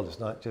the world. It's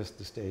not just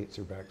the States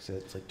or Brexit.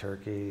 It's like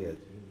Turkey.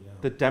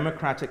 The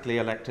democratically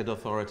elected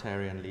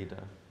authoritarian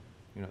leader.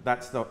 You know,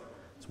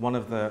 it's one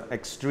of the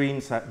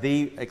extreme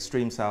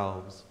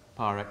selves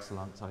par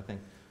excellence, I think,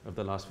 of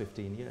the last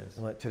 15 years.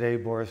 And like today,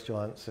 Boris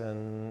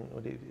Johnson,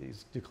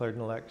 he's declared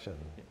an election.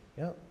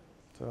 Yeah.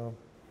 So.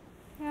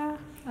 Yeah.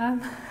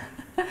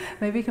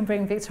 Maybe you can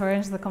bring Victoria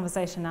into the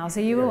conversation now.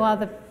 So you are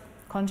the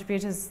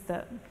contributors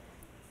that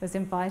was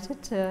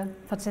invited to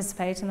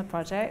participate in the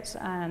project,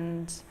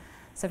 and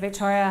so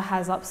Victoria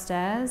has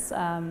upstairs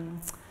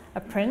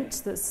a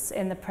print that's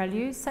in the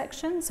prelude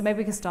section, so maybe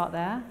we can start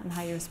there and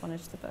how you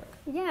responded to the book.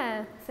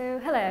 Yeah, so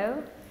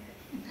hello.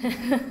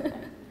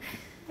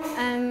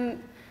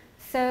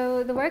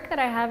 So the work that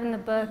I have in the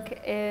book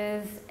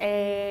is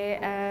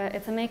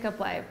it's a makeup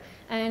wipe,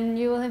 and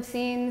you will have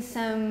seen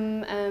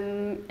some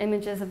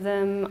images of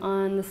them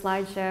on the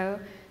slideshow.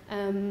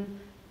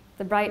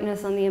 The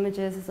brightness on the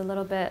images is a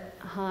little bit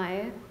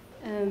high,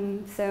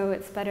 so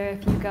it's better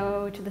if you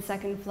go to the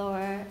second floor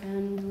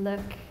and look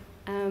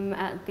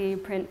at the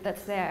print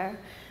that's there.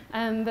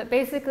 But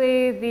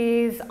basically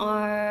these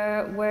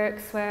are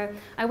works where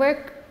I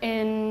work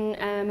in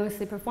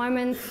mostly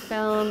performance,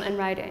 film, and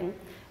writing.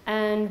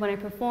 And when I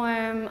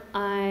perform,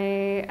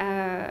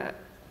 I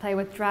play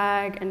with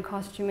drag and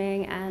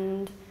costuming,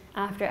 and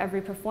after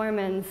every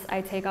performance,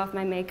 I take off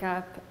my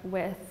makeup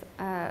with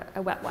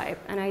a wet wipe,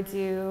 and I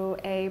do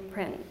a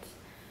print.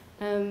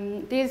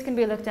 These can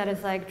be looked at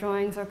as like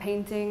drawings or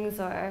paintings,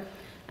 or,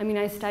 I mean,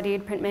 I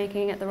studied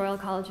printmaking at the Royal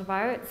College of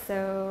Art,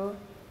 so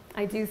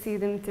I do see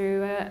them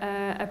through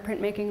a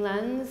printmaking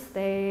lens.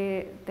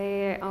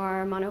 They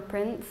are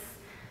monoprints.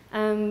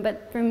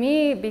 But for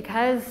me,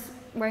 because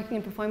working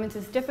in performance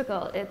is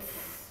difficult,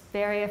 it's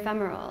very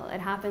ephemeral. It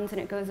happens and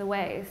it goes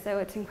away. So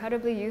it's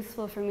incredibly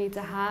useful for me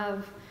to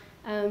have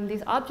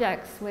these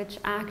objects which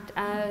act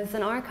as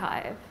an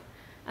archive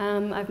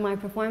of my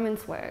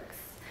performance works.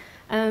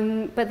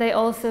 But they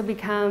also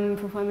become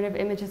performative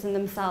images in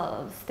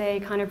themselves. They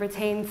kind of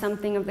retain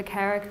something of the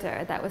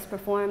character that was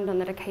performed on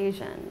that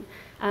occasion.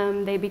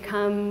 They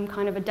become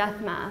kind of a death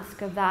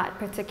mask of that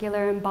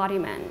particular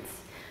embodiment.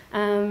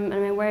 And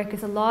my work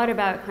is a lot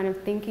about kind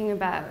of thinking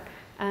about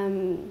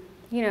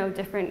you know,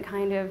 different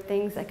kind of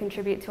things that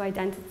contribute to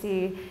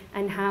identity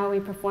and how we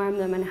perform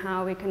them and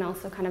how we can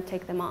also kind of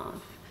take them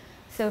off.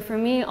 So for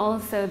me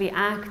also the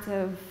act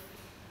of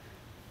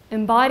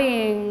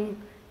embodying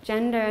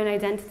gender and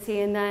identity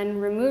and then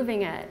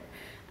removing it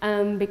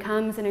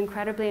becomes an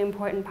incredibly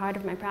important part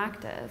of my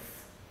practice.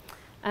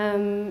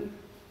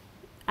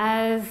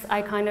 As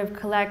I kind of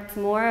collect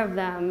more of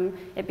them,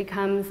 it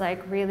becomes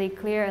like really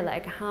clear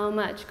like how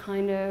much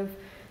kind of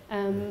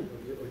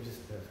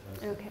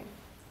okay.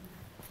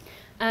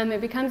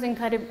 It becomes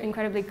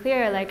incredibly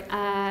clear like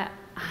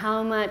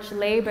how much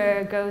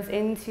labor goes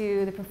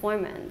into the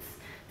performance.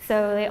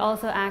 So they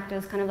also act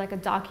as kind of like a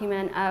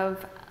document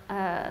of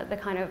the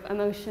kind of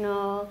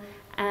emotional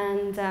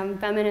and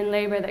feminine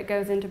labor that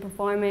goes into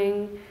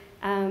performing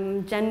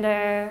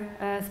gender,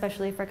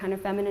 especially for kind of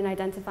feminine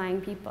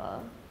identifying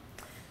people.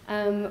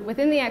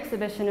 Within the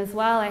exhibition as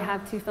well, I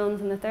have 2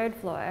 films on the 3rd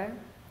floor.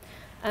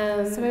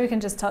 So maybe we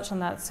can just touch on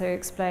that to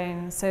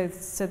explain. So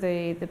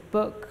the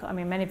book, I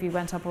mean, many of you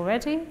went up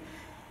already,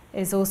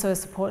 is also a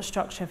support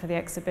structure for the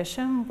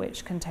exhibition,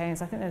 which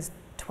contains, I think there's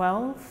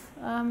 12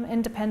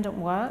 independent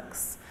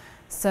works.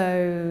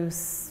 So,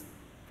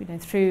 you know,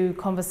 through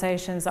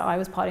conversations that I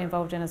was partly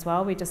involved in as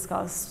well, we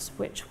discussed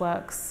which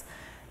works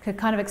could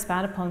kind of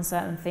expand upon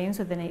certain themes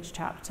within each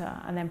chapter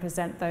and then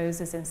present those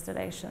as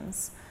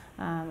installations.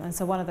 And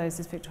so one of those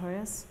is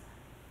Victoria's.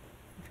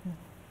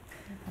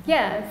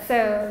 Yeah,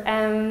 so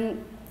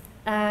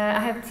I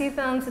have 2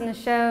 films in the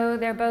show.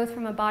 They're both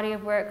from a body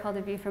of work called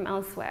A View from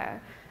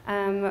Elsewhere,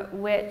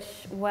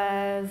 which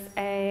was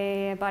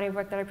a body of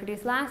work that I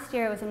produced last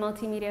year. It was a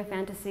multimedia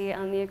fantasy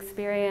on the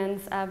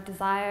experience of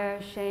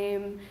desire,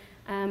 shame,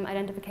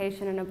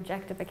 identification, and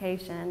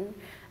objectification.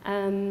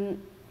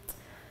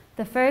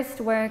 The first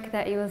work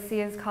that you will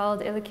see is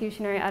called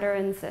Illocutionary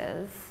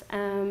Utterances,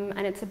 and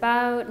it's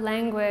about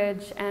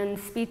language and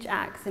speech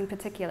acts in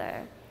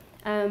particular.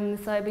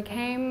 So I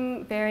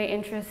became very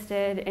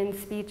interested in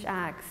speech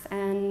acts,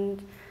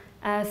 and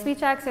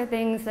speech acts are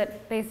things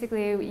that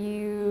basically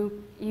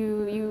you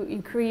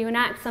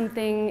enact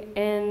something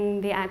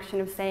in the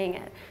action of saying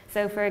it.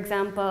 So for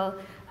example,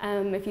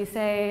 if you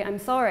say, "I'm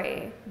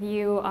sorry,"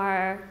 you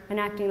are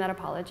enacting that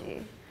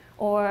apology.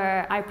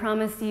 Or, "I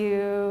promise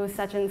you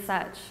such and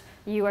such,"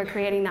 you are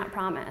creating that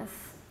promise.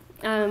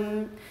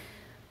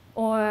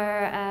 Or,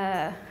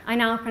 "I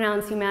now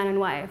pronounce you man and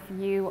wife,"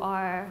 you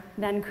are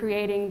then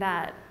creating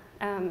that,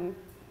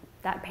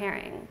 that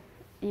pairing.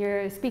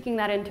 You're speaking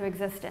that into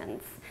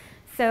existence.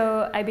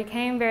 So I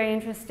became very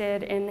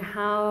interested in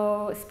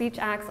how speech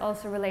acts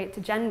also relate to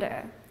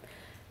gender.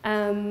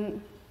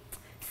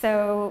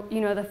 So,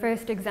 you know, the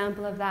first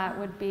example of that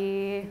would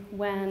be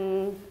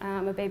when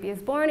a baby is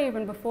born,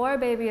 even before a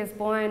baby is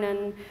born,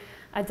 and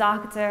a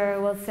doctor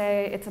will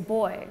say it's a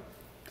boy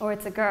or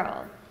it's a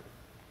girl.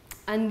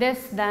 And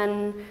this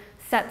then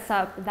sets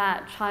up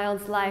that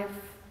child's life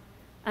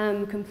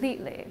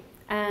completely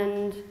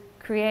and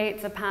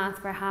creates a path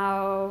for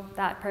how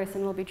that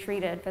person will be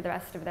treated for the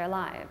rest of their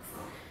lives,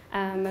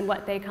 and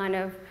what they kind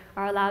of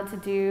are allowed to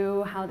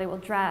do, how they will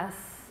dress.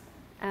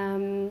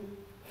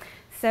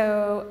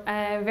 So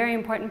a very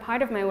important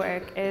part of my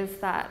work is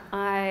that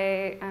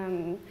I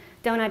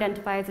don't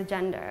identify as a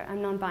gender.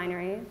 I'm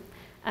non-binary.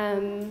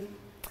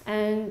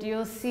 And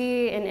you'll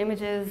see in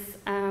images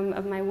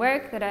of my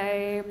work that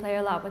I play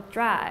a lot with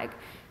drag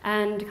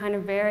and kind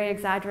of very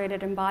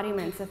exaggerated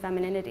embodiments of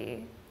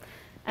femininity.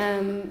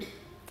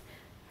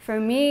 For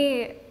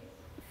me,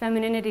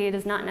 femininity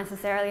does not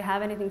necessarily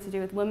have anything to do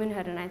with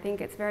womanhood, and I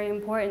think it's very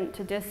important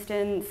to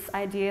distance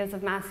ideas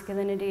of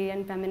masculinity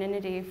and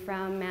femininity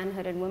from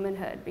manhood and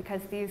womanhood,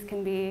 because these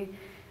can be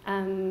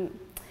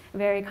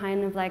very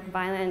kind of like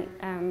violent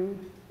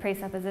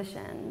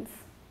presuppositions.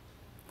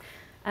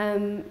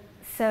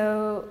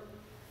 So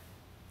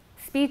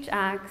speech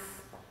acts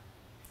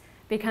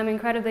become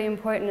incredibly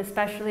important,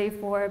 especially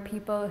for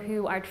people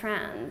who are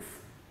trans,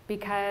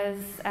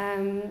 because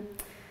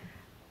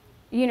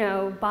you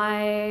know,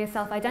 by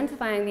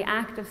self-identifying, the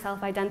act of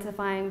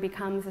self-identifying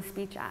becomes a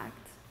speech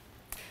act.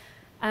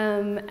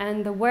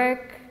 And the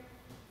work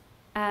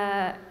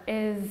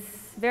is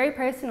very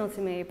personal to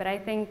me, but I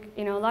think,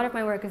 you know, a lot of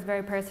my work is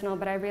very personal,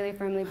 but I really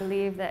firmly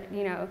believe that,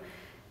 you know,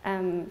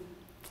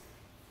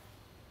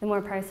 the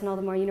more personal,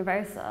 the more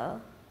universal.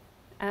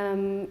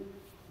 The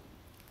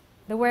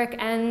work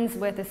ends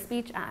with a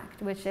speech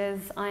act, which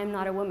is, I'm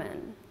not a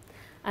woman.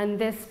 And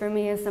this, for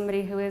me, as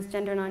somebody who is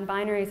gender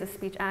non-binary, is a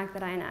speech act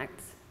that I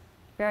enact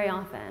very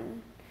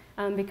often,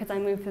 because I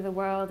move through the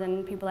world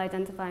and people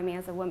identify me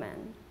as a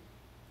woman.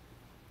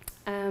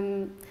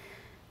 The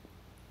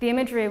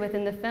imagery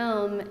within the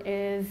film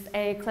is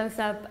a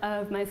close-up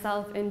of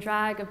myself in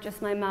drag, of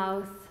just my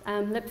mouth,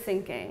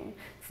 lip-syncing.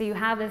 So you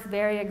have this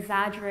very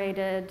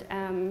exaggerated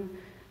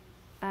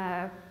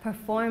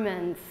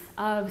performance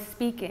of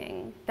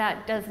speaking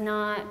that does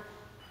not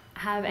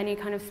have any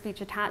kind of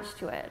speech attached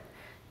to it.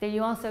 That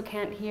you also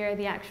can't hear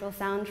the actual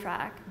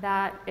soundtrack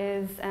that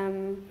is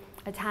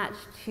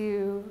attached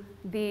to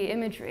the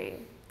imagery.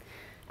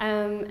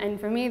 And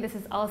for me, this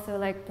is also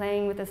like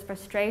playing with this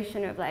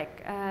frustration of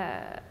like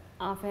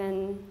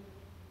often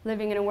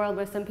living in a world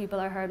where some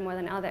people are heard more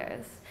than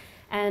others.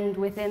 And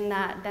within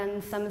that,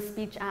 then some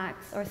speech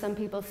acts, or some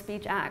people's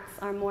speech acts,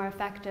 are more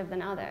effective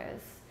than others,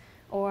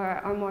 or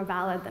are more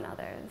valid than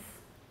others.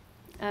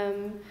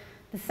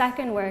 The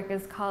second work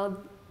is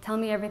called Tell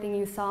Me Everything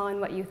You Saw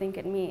and What You Think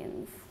It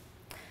Means.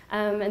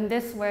 And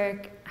this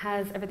work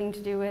has everything to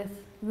do with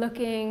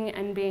looking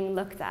and being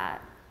looked at.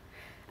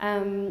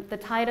 The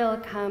title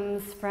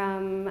comes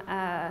from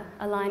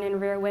a line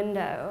in Rear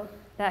Window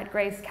that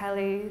Grace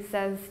Kelly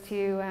says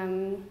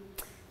to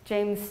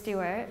James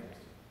Stewart.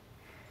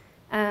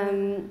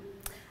 And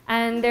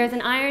there's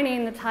an irony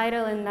in the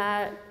title in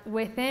that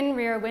within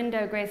Rear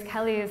Window, Grace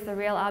Kelly is the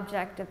real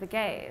object of the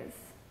gaze.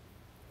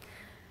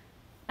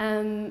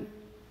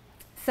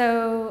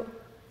 So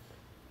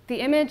the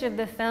image of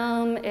the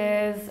film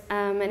is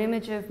an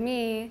image of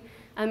me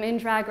in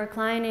drag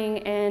reclining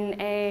in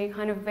a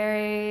kind of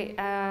very,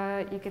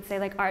 you could say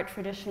like art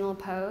traditional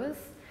pose.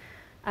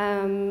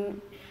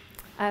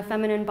 A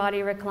feminine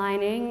body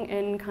reclining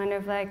in kind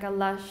of like a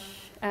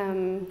lush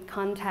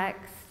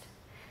context.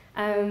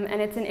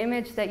 And it's an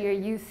image that you're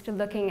used to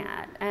looking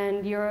at,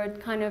 and you're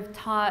kind of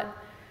taught,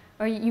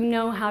 or you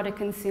know how to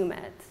consume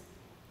it.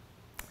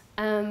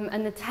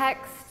 And the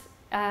text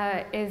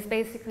is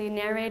basically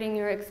narrating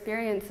your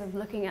experience of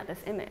looking at this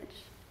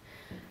image.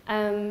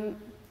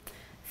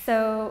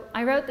 So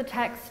I wrote the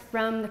text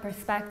from the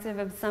perspective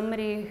of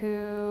somebody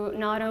who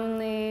not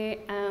only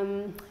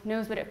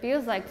knows what it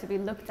feels like to be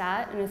looked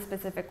at in a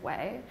specific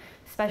way,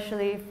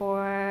 especially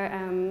for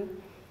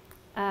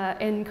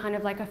in kind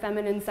of like a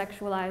feminine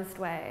sexualized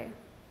way,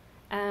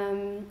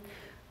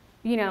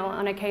 you know,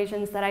 on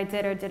occasions that I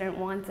did or didn't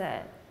want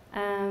it,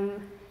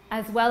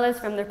 as well as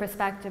from the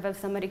perspective of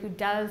somebody who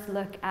does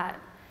look at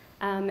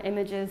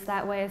images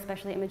that way,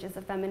 especially images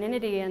of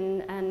femininity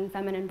and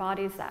feminine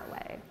bodies that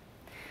way.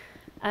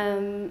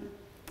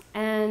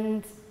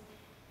 And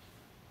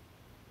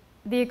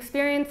the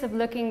experience of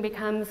looking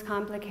becomes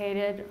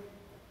complicated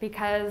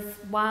because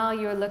while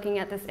you're looking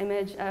at this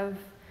image of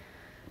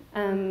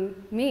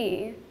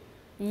me,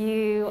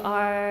 you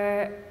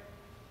are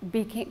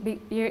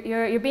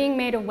you're being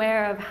made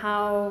aware of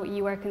how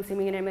you are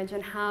consuming an image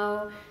and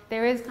how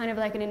there is kind of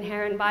like an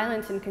inherent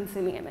violence in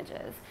consuming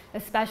images,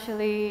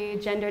 especially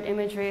gendered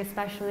imagery,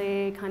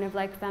 especially kind of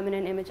like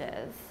feminine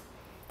images.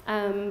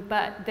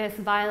 But this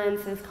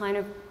violence is kind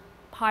of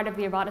part of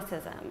the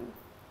eroticism.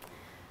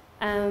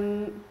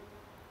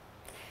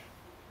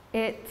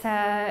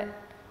 The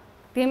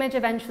image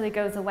eventually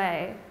goes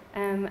away,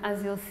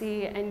 as you'll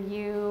see, and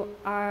you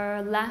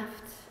are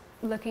left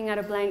looking at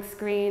a blank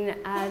screen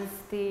as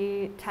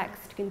the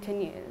text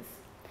continues.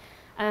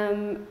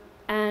 And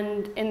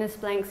in this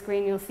blank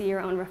screen, you'll see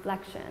your own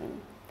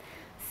reflection.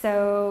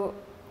 So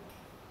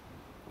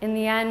in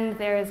the end,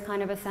 there is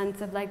kind of a sense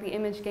of like the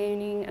image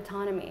gaining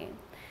autonomy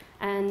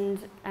and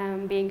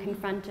being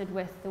confronted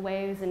with the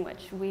ways in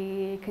which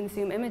we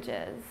consume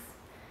images.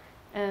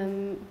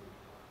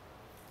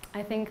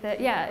 I think that,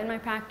 yeah, in my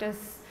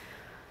practice,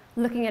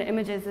 looking at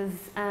images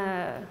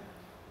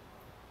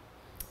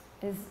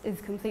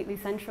is completely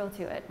central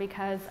to it,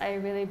 because I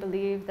really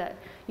believe that,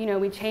 you know,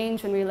 we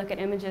change when we look at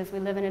images. We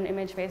live in an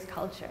image-based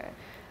culture.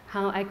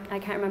 I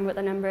can't remember what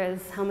the number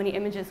is, how many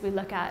images we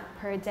look at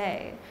per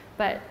day.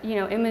 But, you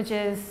know,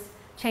 images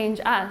change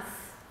us,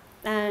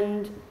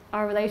 and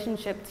our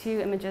relationship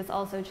to images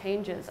also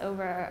changes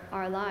over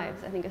our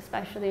lives, I think,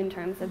 especially in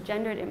terms of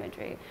gendered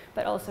imagery,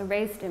 but also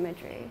raced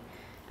imagery.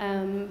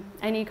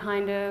 Any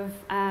kind of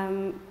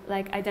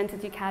like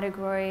identity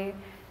category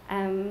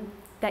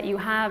that you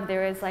have,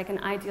 there is like an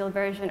ideal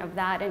version of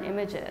that in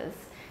images.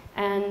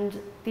 And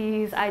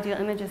these ideal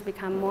images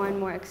become more and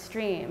more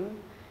extreme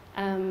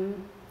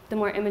the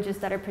more images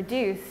that are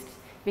produced,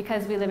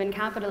 because we live in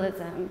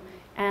capitalism,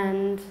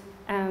 and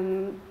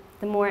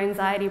the more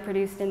anxiety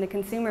produced in the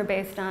consumer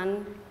based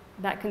on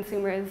that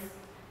consumer's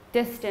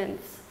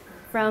distance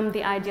from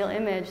the ideal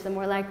image, the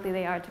more likely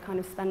they are to kind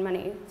of spend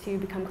money to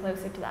become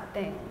closer to that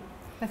thing.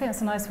 I think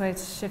it's a nice way to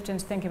shift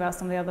into thinking about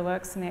some of the other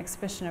works in the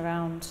exhibition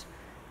around,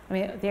 I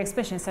mean, the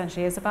exhibition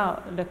essentially is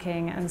about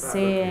looking and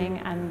seeing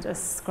and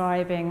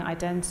ascribing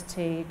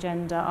identity,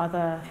 gender,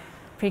 other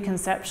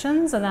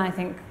preconceptions. And then I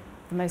think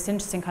the most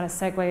interesting kind of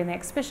segue in the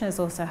exhibition is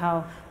also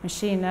how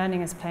machine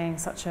learning is playing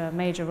such a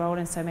major role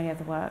in so many of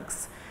the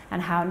works,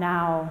 and how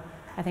now,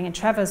 I think in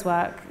Trevor's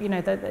work, you know,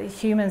 the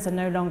humans are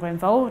no longer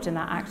involved in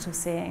that act of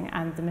seeing,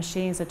 and the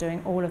machines are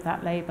doing all of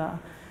that labor,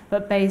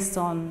 but based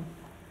on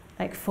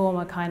like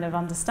former kind of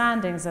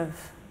understandings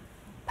of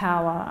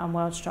power and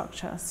world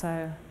structure.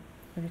 So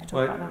maybe we could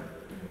talk about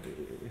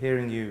that.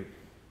 Hearing you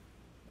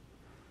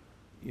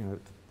know,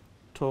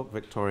 talk,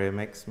 Victoria,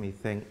 makes me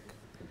think,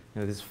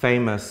 you know, this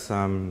famous,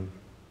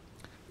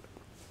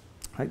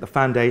 like the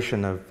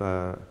foundation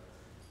of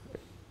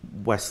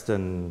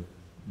Western,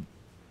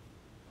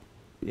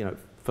 you know,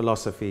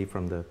 philosophy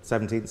from the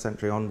 17th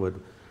century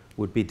onward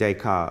would be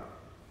Descartes.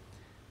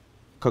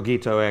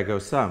 Cogito ergo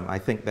sum, I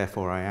think,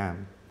 therefore I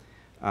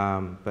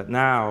am. But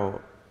now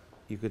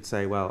you could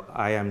say, well,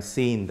 I am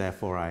seen,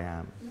 therefore I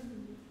am.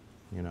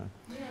 You know,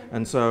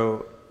 and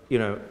so, you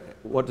know,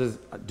 what does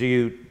do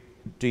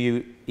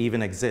you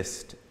even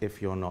exist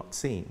if you're not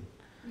seen?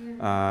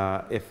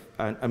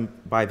 And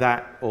by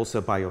that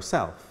also by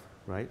yourself,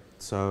 right?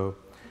 So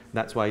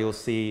that's why you'll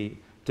see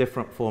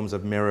different forms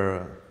of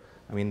mirror.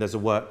 I mean, there's a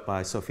work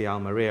by Sophia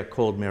Almeria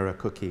called Mirror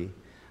Cookie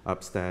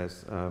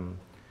upstairs,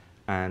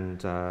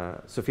 and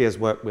Sophia's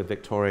worked with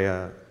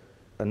Victoria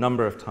a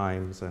number of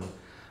times,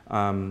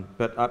 and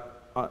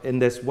but in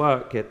this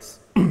work, it's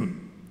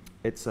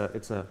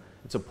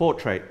it's a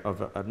portrait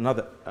of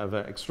an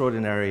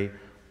extraordinary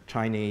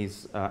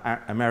Chinese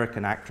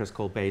American actress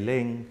called Bei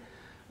Ling,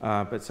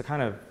 but it's a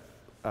kind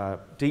of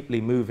deeply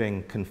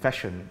moving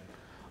confession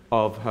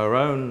of her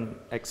own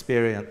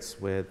experience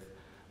with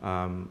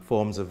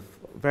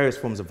various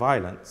forms of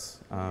violence,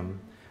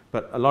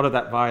 but a lot of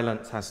that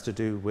violence has to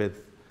do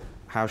with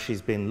how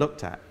she's been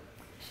looked at.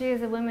 She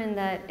is a woman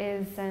that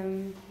is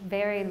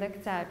very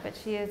looked at, but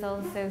she is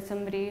also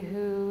somebody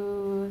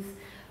who's,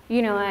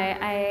 you know,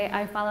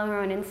 I follow her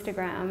on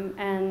Instagram,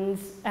 and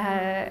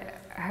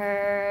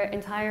her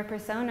entire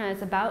persona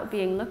is about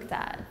being looked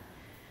at.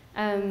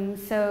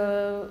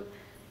 So,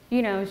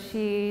 you know,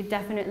 she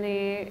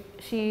definitely,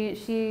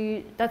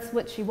 that's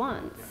what she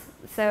wants.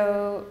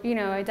 So, you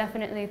know, I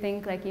definitely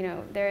think, like, you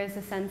know, there is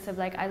a sense of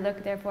like, I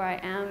look, therefore I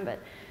am, but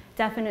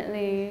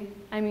definitely,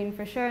 I mean,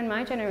 for sure in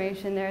my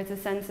generation, there is a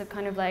sense of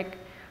kind of like,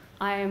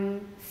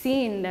 I'm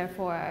seen,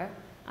 therefore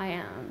I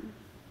am.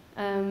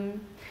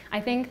 I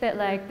think that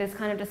like this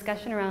kind of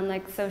discussion around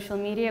like social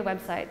media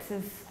websites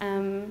is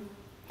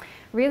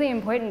really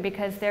important,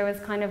 because there was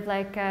kind of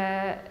like,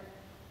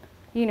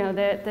 you know,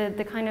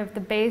 the kind of the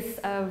base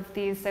of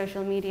these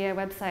social media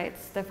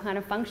websites, the kind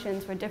of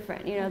functions were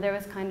different. You know, there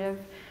was kind of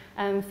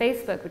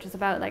Facebook, which is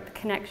about like the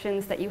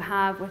connections that you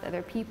have with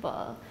other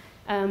people,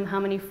 how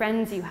many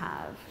friends you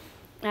have,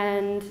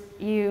 and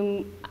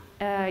you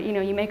know,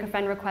 you make a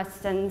friend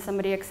request and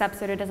somebody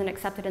accepts it or doesn't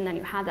accept it, and then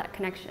you have that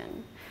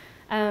connection.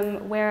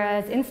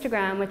 Whereas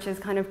Instagram, which is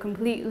kind of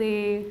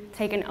completely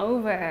taken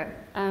over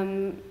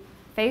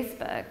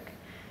Facebook,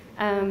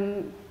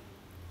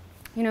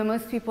 you know,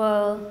 most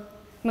people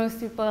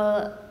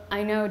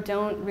I know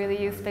don't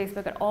really use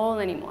Facebook at all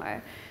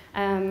anymore.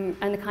 And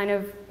the kind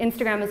of,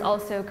 Instagram has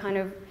also kind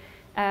of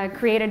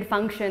created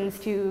functions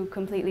to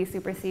completely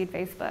supersede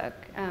Facebook.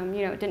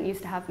 You know, it didn't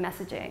used to have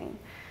messaging.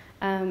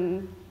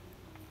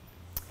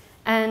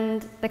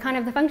 And the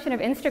function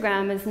of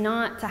Instagram is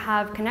not to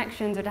have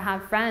connections or to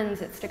have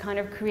friends, it's to kind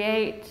of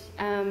create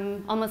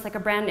almost like a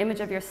brand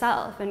image of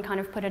yourself and kind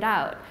of put it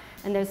out.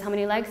 And there's how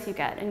many likes you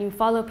get, and you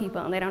follow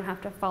people and they don't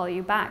have to follow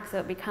you back. So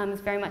it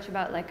becomes very much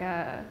about like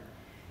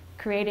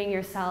creating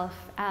yourself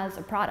as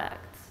a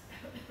product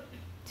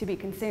to be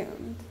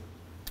consumed.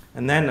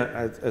 And then,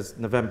 as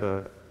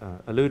November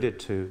alluded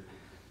to,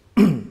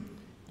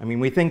 I mean,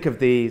 we think of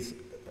these,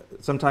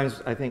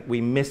 sometimes I think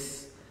we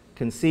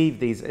misconceive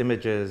these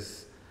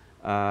images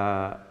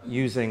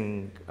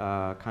using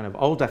kind of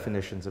old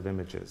definitions of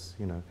images,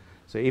 you know.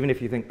 So even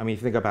if you think, I mean, if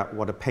you think about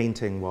what a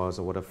painting was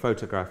or what a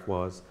photograph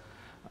was,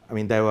 I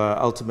mean, they were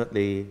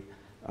ultimately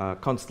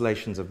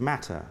constellations of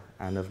matter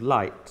and of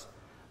light.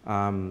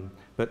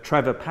 But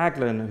Trevor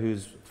Paglen,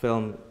 whose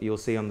film you'll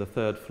see on the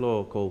third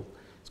floor,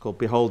 it's called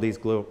Behold These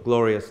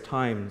Glorious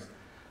Times,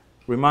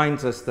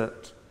 reminds us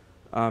that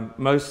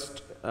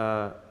most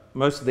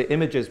of the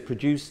images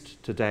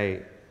produced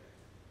today,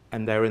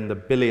 and they're in the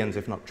billions,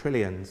 if not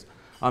trillions,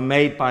 are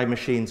made by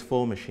machines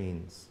for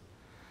machines.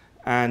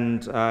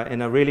 And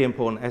in a really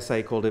important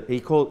essay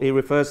he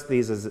refers to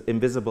these as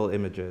invisible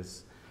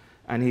images.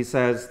 And he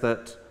says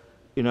that,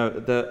 you know,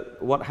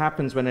 what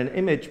happens when an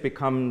image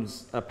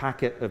becomes a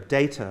packet of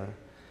data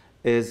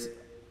is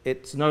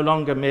it's no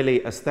longer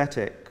merely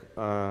aesthetic,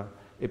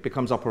 it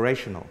becomes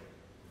operational.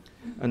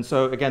 And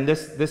so again,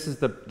 this is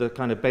the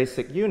kind of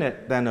basic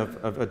unit then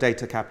of a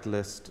data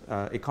capitalist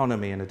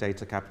economy and a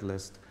data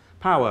capitalist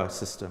power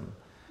system,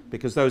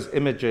 because those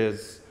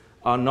images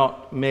are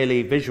not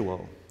merely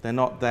visual. They're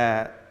not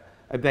there.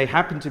 They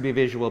happen to be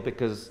visual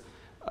because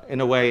in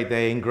a way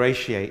they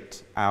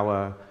ingratiate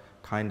our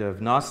kind of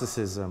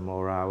narcissism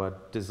or our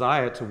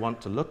desire to want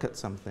to look at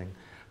something,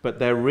 but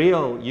their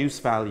real use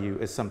value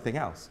is something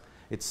else.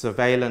 It's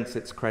surveillance,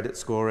 it's credit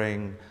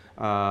scoring,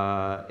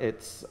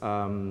 it's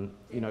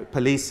you know,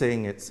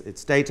 policing,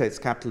 it's data, it's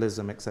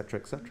capitalism, etc.,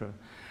 etc.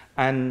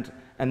 And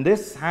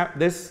this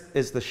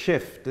is the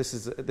shift. This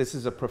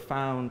is a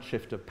profound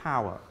shift of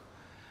power,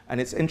 and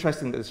it's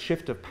interesting that this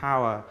shift of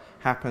power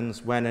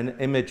happens when an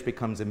image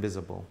becomes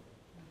invisible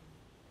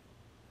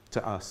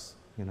to us,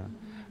 you know.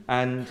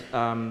 And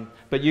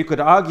but you could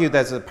argue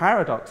there's a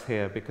paradox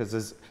here, because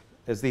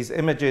as these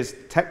images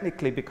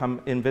technically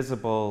become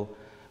invisible,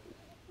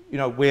 you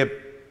know, we're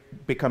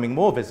becoming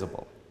more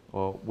visible,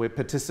 or we're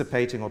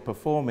participating or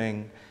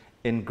performing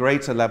in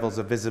greater levels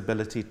of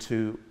visibility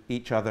to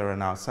each other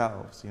and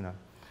ourselves, you know.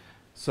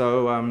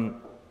 So,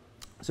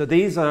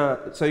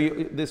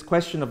 this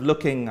question of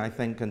looking, I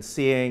think, and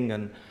seeing,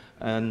 and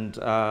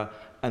the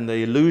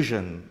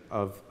illusion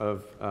of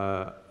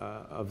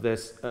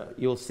this,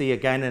 you'll see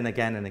again and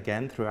again and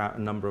again throughout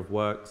a number of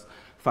works.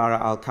 Farah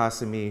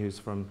Al-Qasimi, who's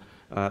from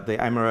the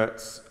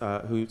Emirates,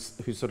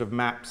 who sort of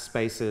maps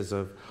spaces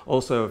of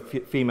also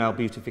female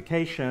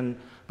beautification,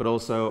 but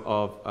also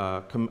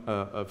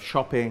of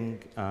shopping,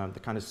 the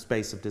kind of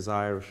space of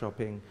desire of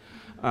shopping.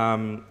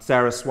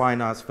 Sarah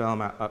Swinar's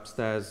film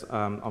upstairs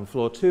on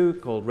floor 2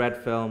 called Red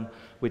Film,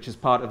 which is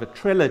part of a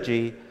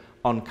trilogy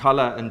on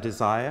color and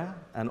desire,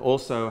 and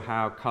also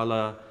how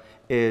color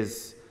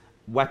is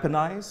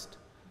weaponized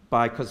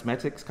by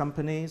cosmetics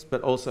companies,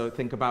 but also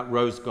think about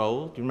rose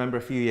gold. Do you remember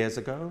a few years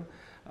ago?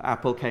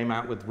 Apple came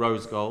out with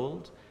rose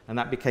gold, and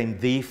that became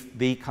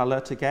the color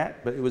to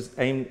get, but it was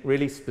aimed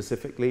really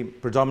specifically,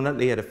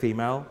 predominantly at a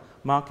female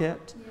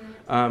market.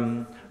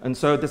 Yeah. And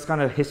so this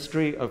kind of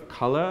history of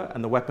color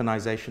and the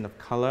weaponization of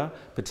color,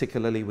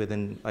 particularly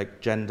within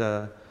like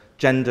gendered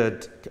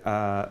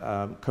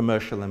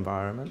commercial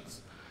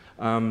environments.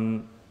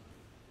 And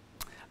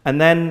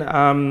then,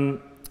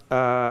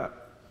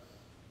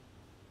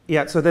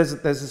 yeah, so there's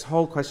this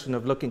whole question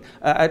of looking.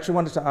 I actually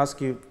wanted to ask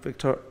you,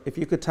 Victor, if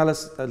you could tell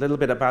us a little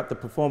bit about the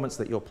performance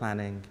that you're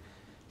planning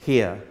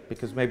here,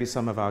 because maybe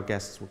some of our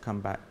guests will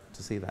come back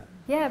to see that.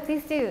 Yeah,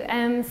 please do.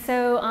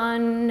 So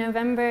on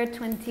November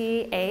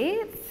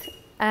 28th,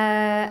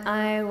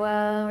 I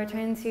will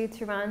return to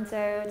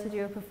Toronto to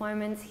do a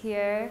performance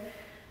here.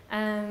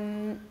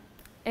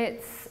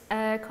 It's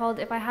called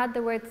If I Had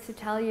the Words to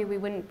Tell You, We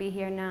Wouldn't Be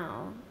Here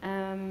Now.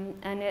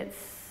 And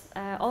it's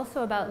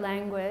also about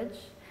language.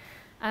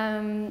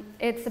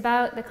 It's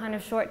about the kind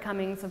of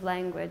shortcomings of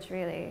language,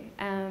 really,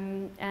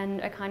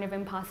 and a kind of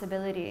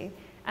impossibility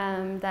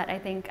that I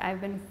think I've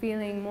been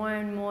feeling more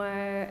and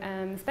more,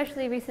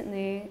 especially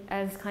recently,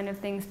 as kind of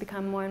things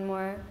become more and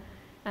more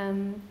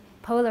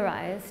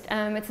polarized.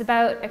 It's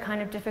about a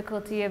kind of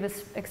difficulty of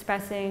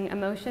expressing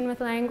emotion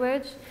with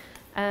language.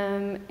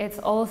 It's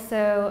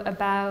also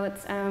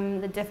about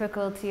the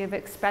difficulty of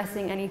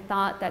expressing any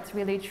thought that's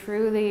really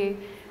truly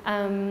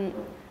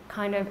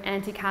kind of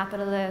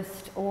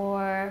anti-capitalist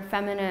or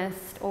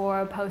feminist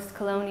or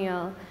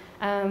post-colonial,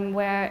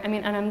 where, I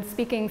mean, and I'm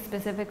speaking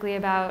specifically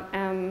about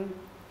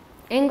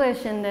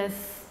English in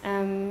this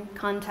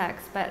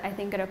context, but I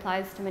think it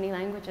applies to many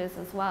languages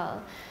as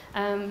well,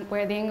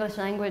 where the English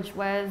language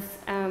was,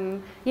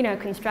 you know,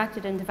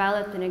 constructed and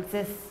developed and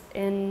exists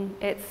in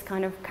its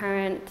kind of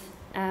current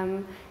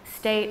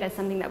state as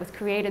something that was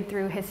created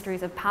through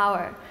histories of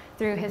power,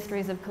 through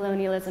histories of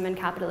colonialism and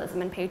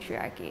capitalism and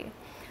patriarchy.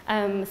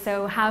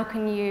 So how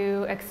can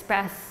you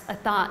express a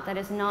thought that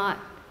is not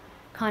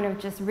kind of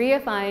just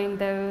reifying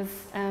those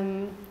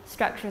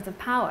structures of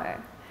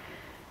power?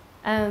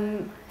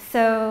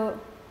 So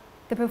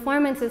the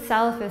performance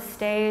itself is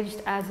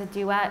staged as a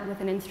duet with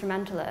an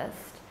instrumentalist.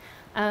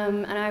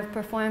 And I've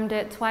performed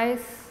it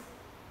twice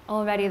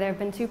already. There have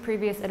been 2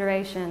 previous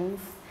iterations.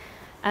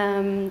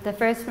 The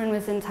first one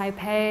was in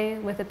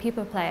Taipei with a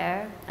pipa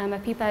player. A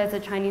pipa is a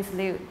Chinese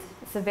lute.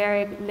 It's a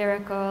very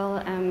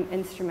lyrical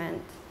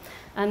instrument.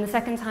 The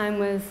second time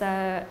was,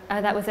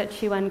 that was at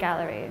Chiwen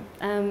Gallery.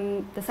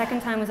 The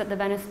second time was at the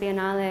Venice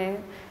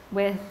Biennale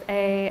with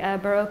a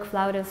Baroque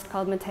flautist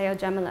called Matteo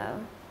Gemolo.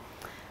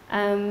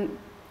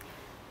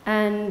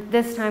 And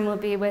this time will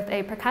be with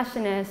a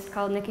percussionist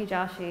called Nikki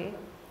Joshi.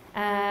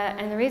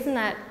 And the reason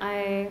that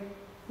I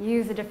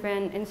use a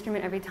different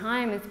instrument every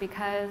time is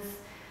because,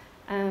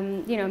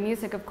 you know,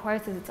 music, of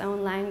course, is its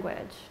own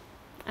language.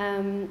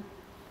 And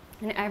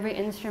every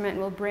instrument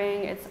will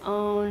bring its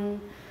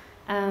own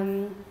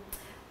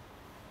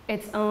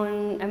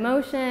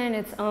emotion,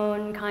 its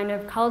own kind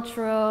of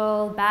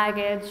cultural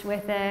baggage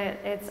with it,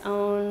 its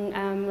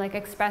own like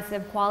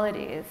expressive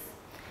qualities.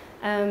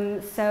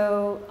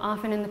 So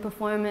often in the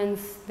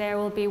performance there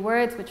will be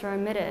words which are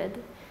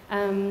omitted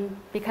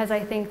because I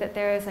think that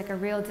there is like a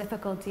real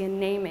difficulty in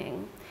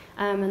naming.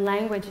 And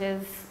language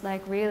is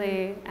like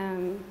really,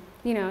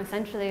 you know,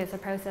 essentially it's a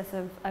process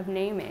of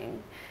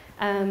naming.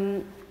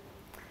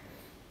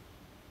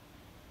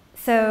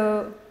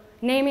 So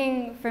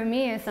naming for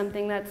me is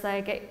something that's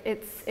like,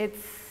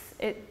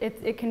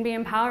 it can be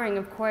empowering,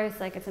 of course,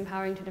 like it's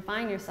empowering to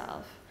define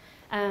yourself.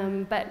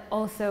 But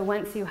also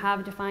once you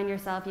have defined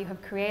yourself, you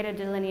have created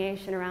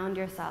delineation around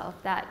yourself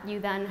that you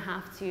then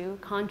have to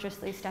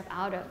consciously step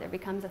out of. There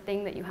becomes a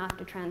thing that you have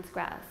to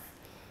transgress.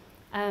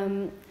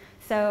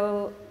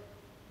 So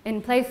in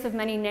place of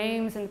many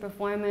names in the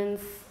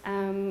performance,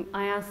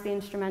 I asked the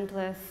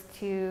instrumentalist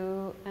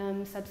to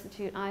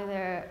substitute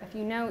either a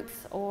few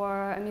notes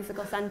or a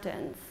musical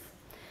sentence.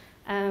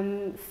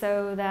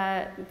 So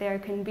that there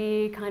can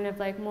be kind of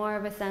like more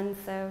of a sense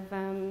of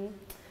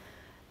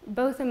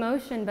both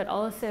emotion, but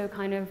also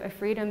kind of a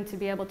freedom to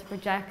be able to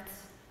project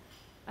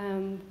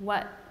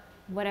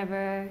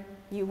whatever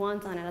you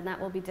want on it, and that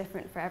will be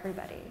different for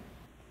everybody.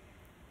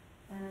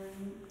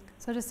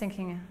 So just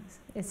thinking,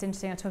 it's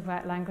interesting I talk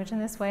about language in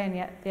this way, and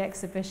yet the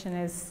exhibition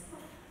is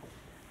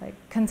like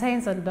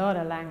contains a lot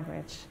of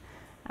language.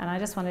 And I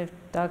just wondered if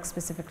Doug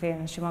specifically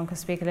and Shumon could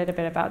speak a little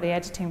bit about the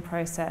editing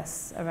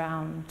process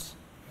around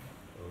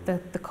the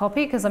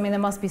copy, because I mean there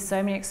must be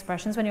so many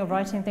expressions when you're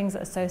writing things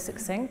that are so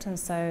succinct and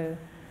so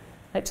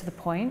like to the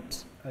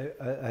point.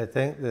 I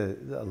think that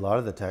a lot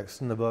of the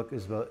text in the book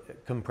is about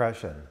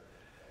compression,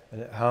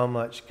 and how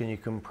much can you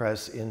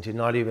compress into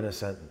not even a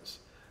sentence,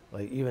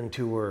 like even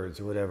 2 words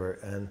or whatever,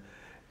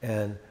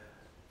 and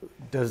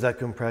does that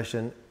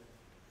compression,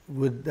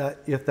 would that,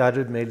 if that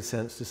had made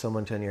sense to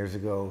someone 10 years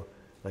ago,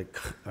 like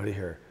out of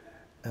here,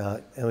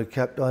 and we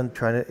kept on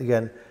trying to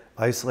again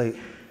isolate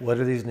what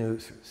are these new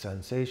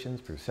sensations,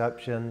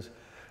 perceptions,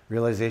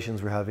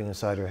 realizations we're having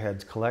inside our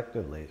heads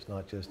collectively. It's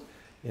not just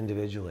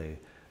individually.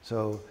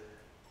 So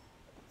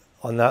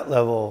on that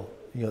level,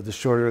 you know, the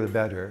shorter the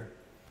better.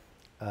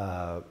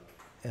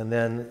 And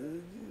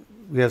then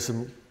we have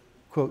some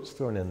quotes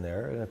thrown in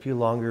there and a few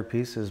longer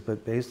pieces,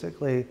 but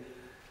basically,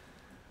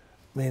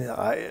 I mean,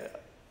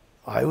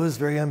 I was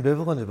very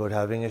ambivalent about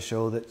having a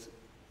show that's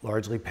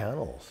largely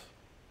panels.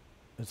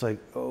 It's like,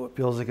 oh, it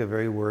feels like a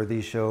very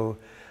worthy show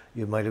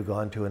you might have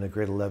gone to in a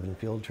grade 11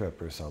 field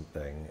trip or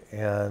something.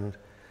 And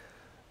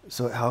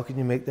so how can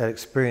you make that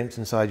experience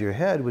inside your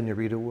head when you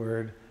read a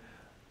word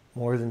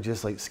more than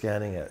just like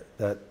scanning it?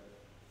 That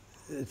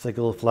it's like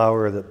a little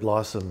flower that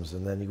blossoms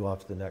and then you go off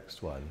to the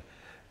next one.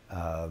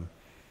 I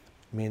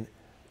mean,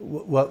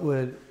 what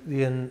would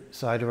the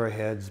inside of our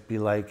heads be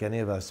like, any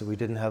of us, if we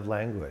didn't have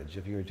language?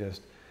 If you were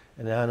just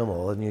an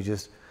animal and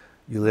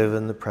you live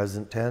in the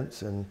present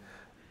tense and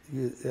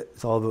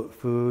it's all about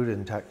food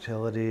and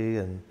tactility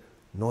and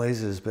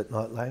noises, but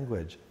not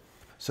language.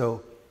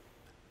 So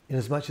in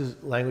as much as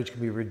language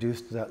can be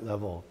reduced to that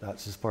level,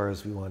 that's as far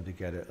as we wanted to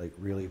get it, like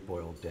really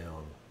boiled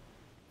down.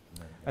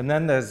 And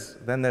then there's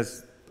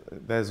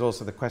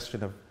also the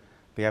question of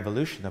the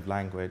evolution of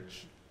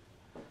language.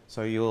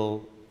 So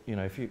you'll, you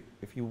know, if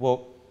you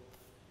walk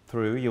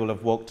through, you'll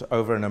have walked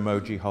over an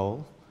emoji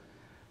hole.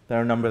 There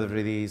are a number of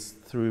these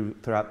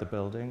throughout the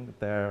building.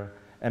 They're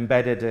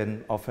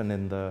embedded often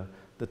in the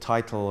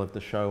title of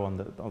the show on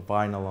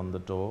vinyl on the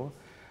door.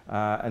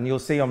 And you'll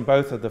see on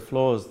both of the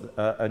floors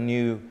a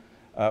new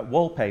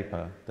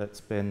wallpaper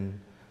that's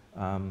been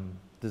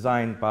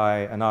designed by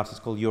an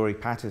artist called Yuri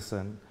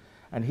Pattison.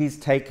 And he's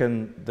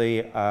taken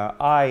the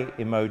eye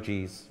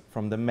emojis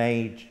from the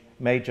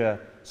major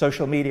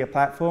social media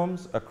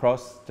platforms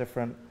across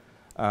different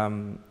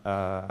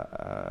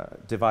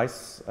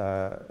device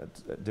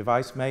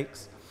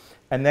makes,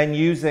 and then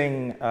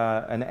using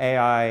an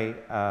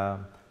AI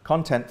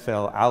content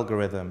fill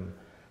algorithm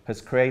has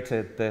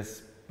created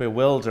this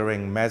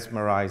bewildering,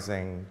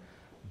 mesmerizing,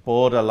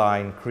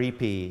 borderline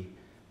creepy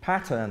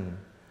pattern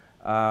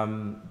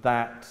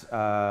that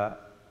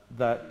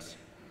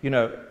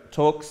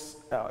talks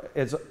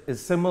is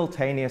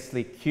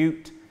simultaneously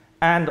cute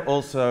and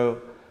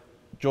also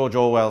George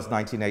Orwell's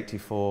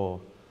 1984,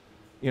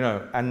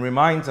 and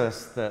reminds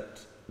us that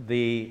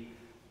the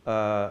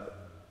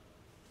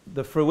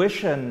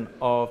fruition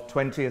of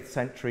 20th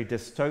century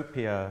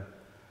dystopia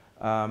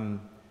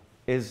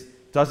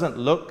doesn't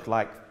look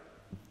like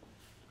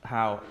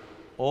how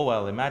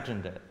Orwell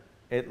imagined it.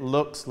 It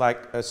looks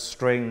like a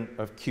string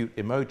of cute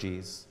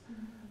emojis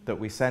that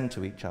we send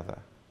to each other.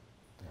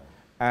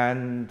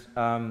 And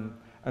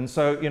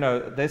so,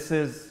 this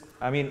is,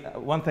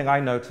 one thing I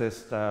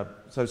noticed,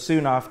 so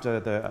soon after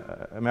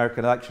the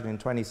American election in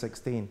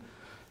 2016,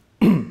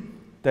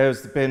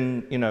 there's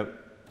been,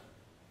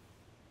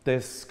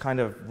 this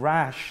kind of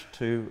rash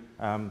to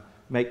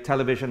make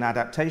television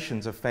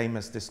adaptations of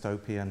famous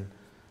dystopian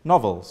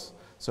novels.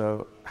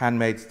 So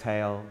Handmaid's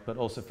Tale, but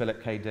also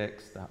Philip K.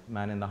 Dick's That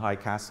Man in the High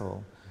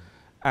Castle.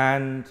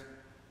 And,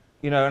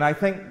 and I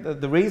think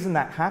the reason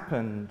that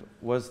happened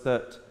was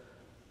that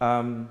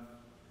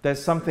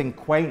there's something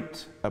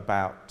quaint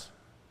about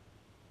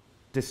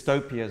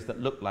dystopias that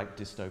look like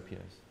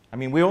dystopias.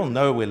 We all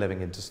know we're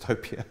living in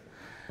dystopia,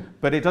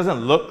 but it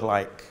doesn't look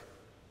like,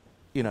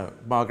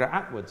 Margaret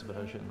Atwood's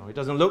version, or it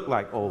doesn't look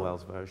like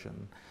Orwell's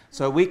version.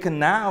 So we can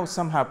now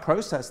somehow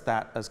process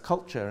that as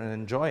culture and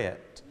enjoy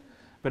it.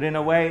 But in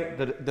a way,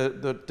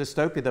 the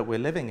dystopia that we're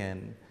living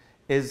in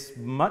is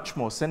much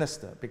more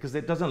sinister because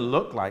it doesn't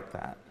look like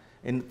that.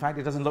 In fact,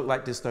 it doesn't look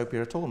like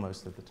dystopia at all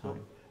most of the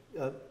time.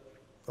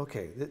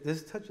 Okay,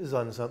 this touches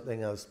on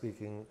something I was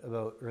speaking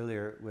about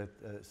earlier with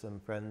some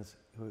friends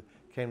who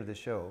came to the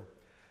show,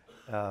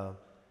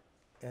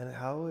 and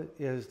how it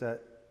is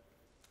that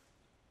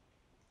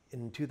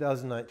in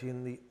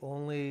 2019, the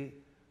only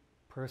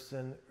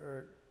person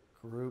or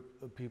group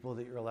of people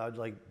that you're allowed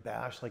to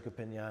bash like a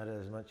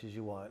piñata as much as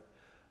you want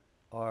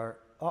are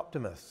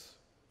optimists.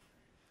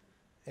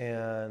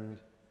 And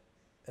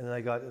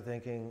I got to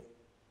thinking,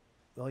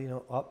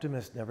 well,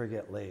 optimists never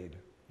get laid.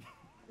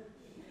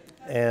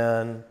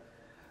 And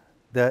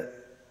that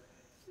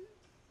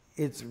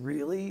it's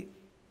really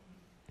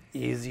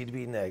easy to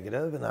be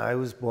negative. And I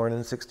was born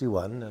in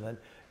 '61, and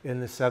in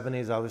the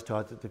 '70s I was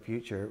taught that the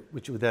future,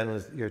 which then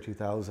was the year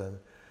 2000,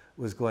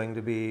 was going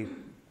to be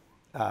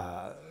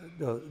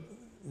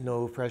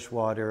no fresh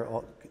water,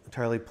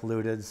 entirely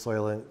polluted,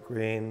 soylent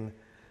green,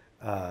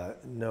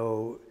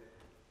 no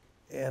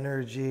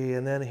energy,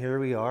 and then here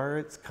we are.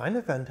 It's kind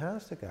of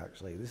fantastic,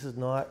 actually. This is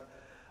not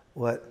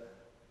what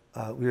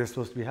we were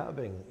supposed to be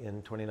having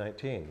in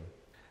 2019.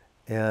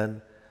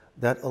 And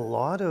that a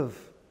lot of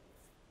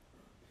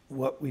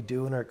what we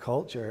do in our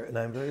culture, and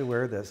I'm very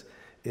aware of this,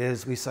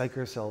 is we psych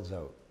ourselves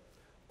out,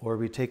 or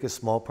we take a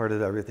small part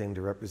of everything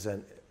to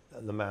represent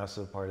the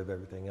massive part of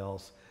everything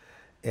else.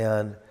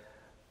 And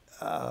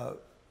I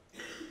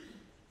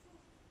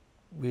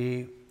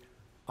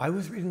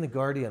was reading The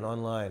Guardian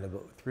online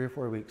about 3 or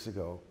 4 weeks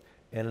ago,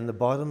 and in the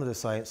bottom of the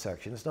science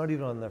section, it's not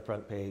even on the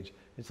front page,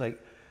 it's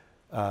like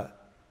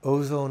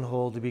ozone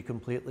hole to be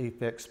completely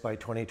fixed by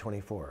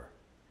 2024,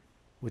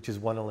 which is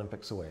 1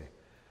 Olympics away.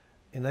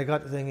 And I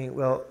got to thinking,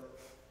 well,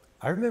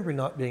 I remember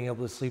not being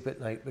able to sleep at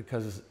night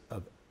because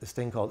of this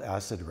thing called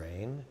acid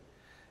rain.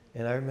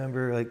 And I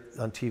remember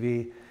on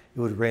TV, it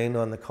would rain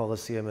on the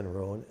Colosseum in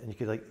Rome, and you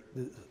could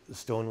the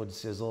stone would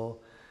sizzle.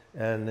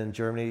 And in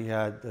Germany, you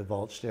had the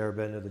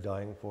Waldsterben, or the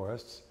dying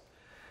forests.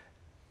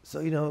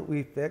 So,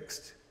 we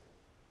fixed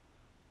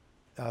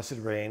acid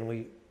rain,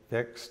 we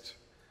fixed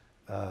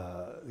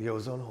the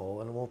ozone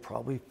hole, and we'll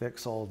probably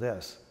fix all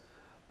this.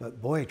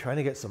 But boy, trying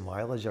to get some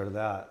mileage out of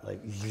that,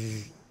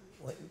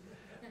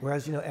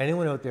 whereas,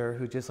 anyone out there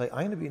who just I'm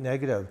going to be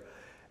negative.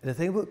 And the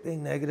thing about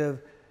being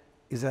negative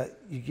is that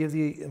you give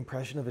the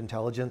impression of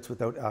intelligence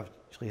without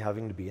actually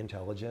having to be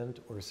intelligent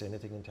or say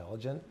anything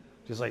intelligent.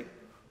 Just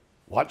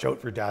watch out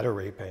for data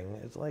raping.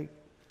 It's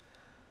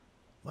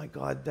my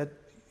God, that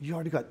you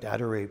already got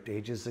data raped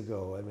ages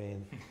ago.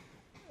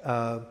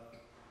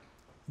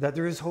 That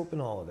there is hope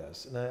in all of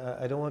this. And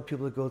I don't want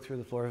people to go through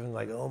the floor and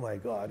oh my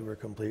God,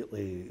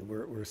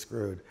 we're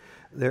screwed.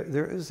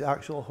 There is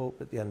actual hope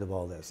at the end of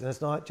all this. And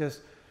it's not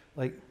just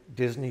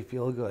Disney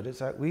feel good. It's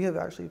that we have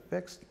actually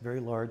fixed very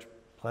large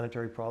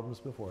planetary problems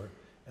before,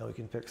 and we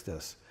can fix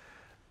this.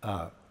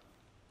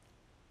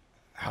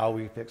 How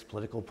we fix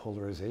political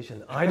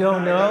polarization, I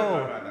don't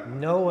know.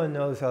 No one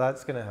knows how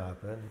that's going to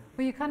happen.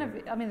 Well, you kind of,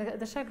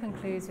 the show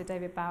concludes with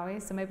David Bowie,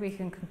 so maybe we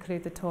can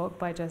conclude the talk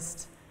by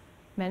just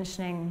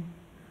mentioning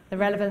the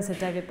relevance of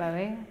David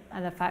Bowie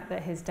and the fact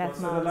that his death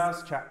so the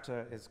last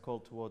chapter is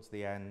called Towards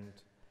the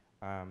End.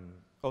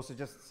 Also,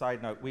 just a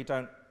side note, we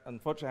don't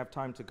unfortunately have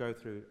time to go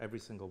through every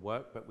single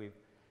work, but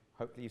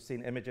hopefully you've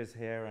seen images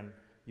here and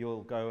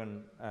you'll go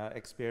and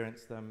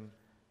experience them.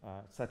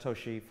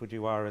 Satoshi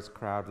Fujiwara's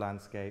Crowd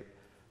Landscape,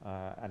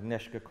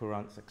 Agnieszka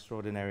Courant's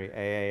extraordinary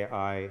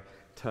AAI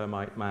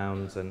termite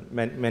mounds, and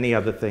many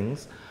other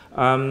things.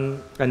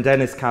 And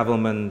Dennis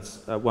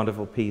Kavelman's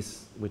wonderful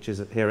piece, which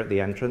is here at the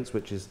entrance,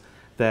 which is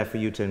there for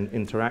you to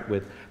interact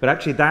with. But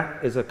actually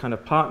that is a kind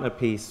of partner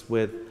piece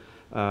with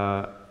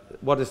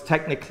what is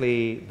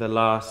technically the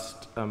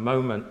last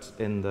moment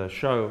in the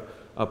show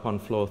up on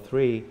floor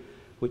 3,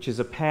 which is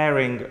a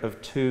pairing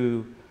of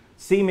two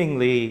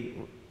seemingly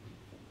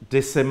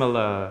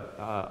dissimilar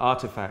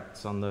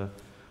artifacts. On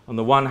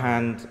the one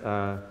hand,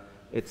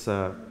 it's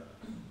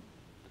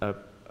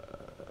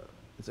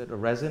is it a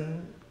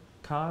resin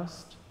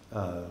cast?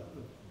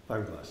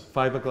 Fiberglass.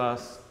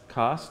 Fiberglass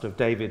cast of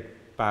David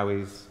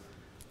Bowie's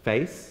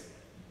face,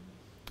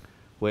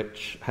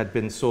 which had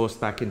been sourced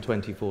back in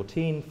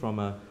 2014 from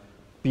a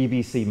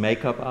BBC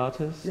makeup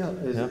artist. Yeah,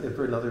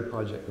 for another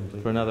project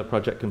completely. For another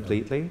project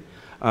completely.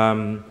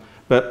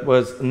 But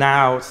was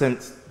now,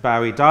 since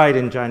Bowie died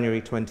in January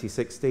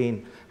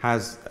 2016,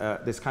 has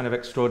this kind of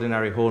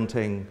extraordinary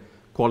haunting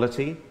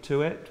quality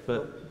to it.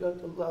 But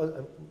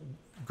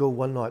go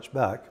one notch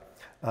back.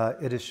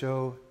 At a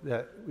show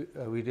that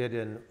we did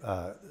in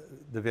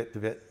the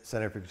Witt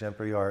Center for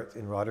Contemporary Art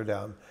in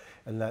Rotterdam,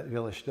 and that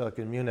Villa Stuck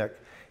in Munich,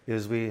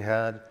 is we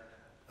had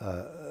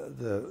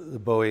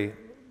the Bowie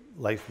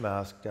life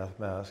mask, death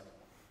mask,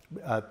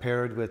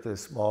 paired with a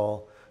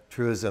small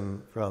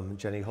truism from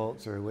Jenny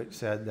Holzer, which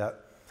said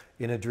that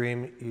in a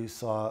dream you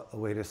saw a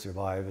way to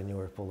survive and you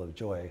were full of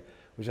joy,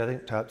 which I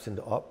think taps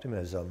into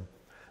optimism.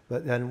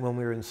 But then when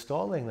we were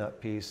installing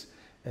that piece,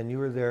 and you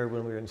were there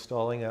when we were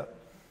installing it,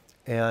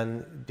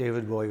 and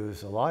David Bowie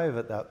was alive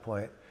at that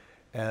point,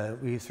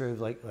 and we sort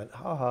of like went,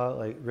 haha,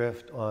 like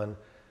riffed on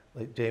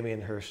like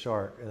Damien Hirst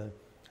Shark, and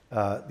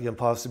the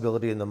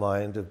impossibility in the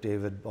mind of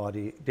David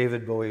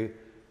Bowie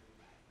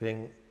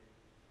being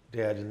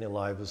dead and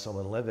alive with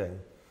someone living.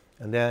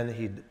 And then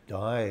he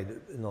died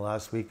in the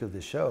last week of the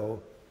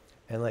show,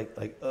 and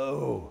like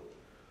oh,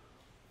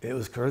 it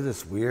was kind of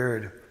this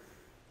weird,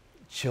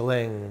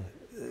 chilling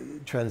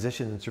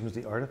transition in terms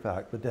of the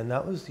artifact. But then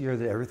that was the year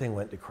that everything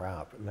went to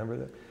crap. Remember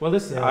that? Well,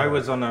 I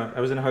was in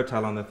a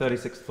hotel on the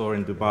 36th floor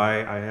in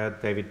Dubai. I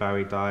heard David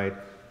Bowie died,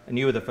 and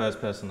you were the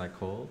first person I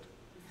called,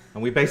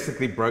 and we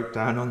basically broke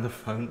down on the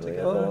phone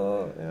together.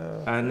 Oh,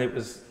 yeah. And it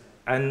was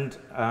strange.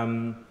 I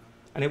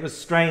mean, it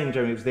was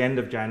the end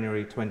of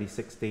January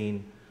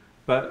 2016,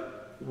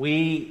 but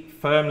we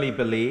firmly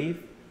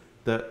believe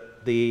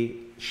that the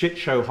shit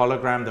show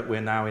hologram that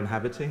we're now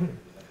inhabiting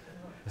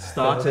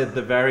started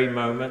the very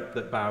moment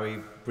that Bowie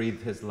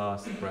breathed his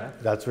last breath.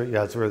 That's where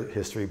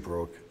history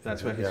broke.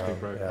 That's where history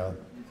broke. Yeah.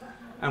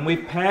 And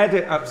we've paired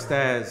it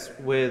upstairs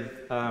with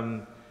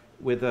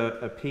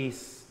a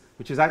piece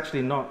which is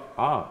actually not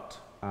art.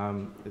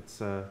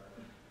 It's a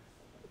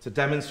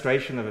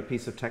demonstration of a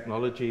piece of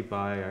technology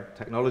by a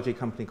technology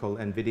company called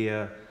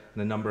NVIDIA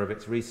and a number of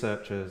its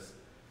researchers.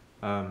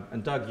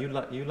 And Doug, you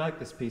like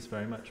this piece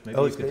very much.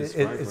 Maybe you could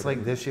describe it. It's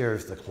like this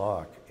year's The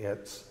Clock.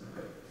 It's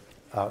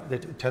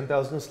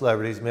 10,000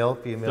 celebrities, male,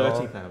 female.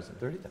 30,000.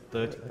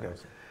 30,000.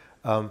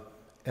 Okay.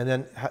 And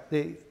then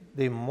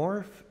they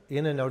morph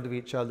in and out of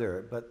each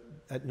other, but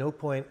at no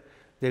point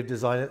they've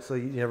designed it so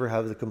you never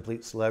have the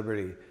complete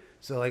celebrity.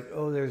 So like,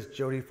 oh, there's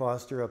Jodie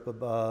Foster up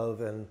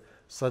above, and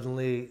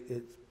suddenly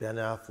it's Ben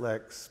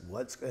Affleck's,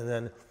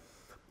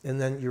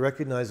 and then you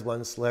recognize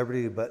one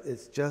celebrity, but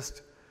it's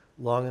just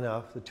long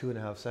enough, the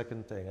 2.5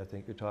 second thing I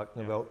think you're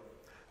talking about,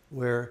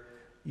 where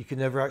you can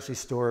never actually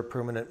store a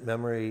permanent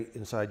memory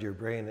inside your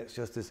brain. It's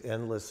just this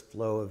endless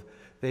flow of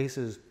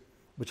faces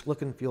which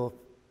look and feel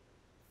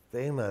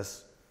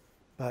famous,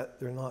 but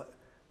they're not.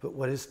 But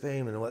what is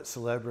fame and what's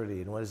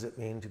celebrity, and what does it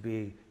mean to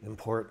be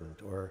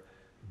important or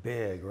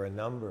big or a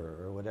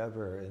number or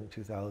whatever in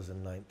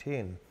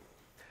 2019?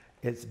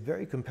 It's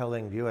very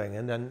compelling viewing.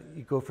 And then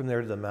you go from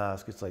there to The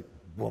Mask, it's like,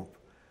 boom.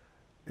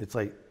 It's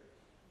like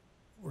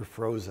we're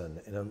frozen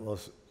in a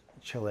most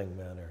chilling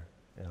manner,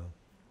 you know.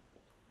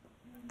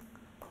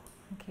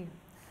 Thank you.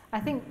 I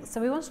think, so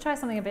we want to try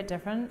something a bit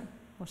different.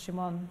 Well,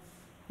 Shumon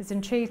is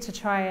intrigued to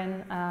try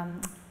and,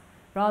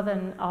 rather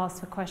than ask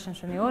for questions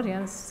from the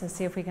audience, to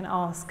see if we can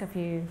ask a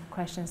few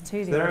questions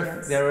to the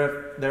audience.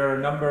 There are a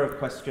number of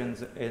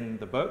questions in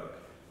the book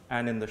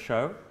and in the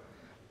show,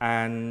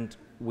 and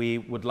we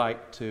would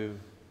like to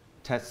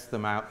test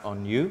them out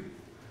on you.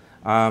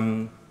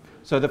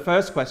 So the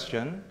first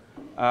question,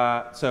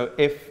 so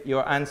if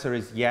your answer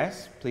is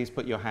yes, please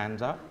put your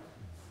hands up.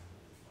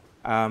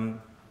 And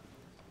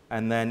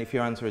then if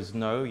your answer is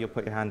no, you'll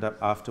put your hand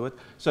up afterward.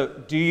 So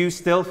do you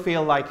still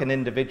feel like an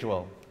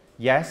individual?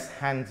 Yes,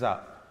 hands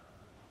up.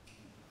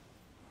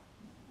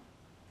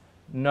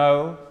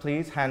 No,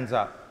 please, hands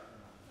up.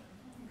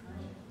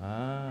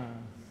 Ah.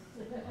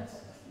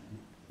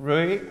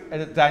 Rui,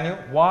 Daniel,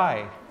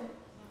 why?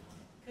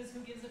 Because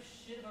who gives a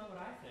shit about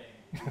what I think?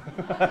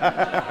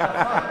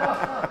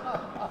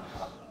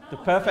 The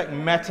perfect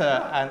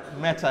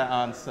meta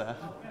answer.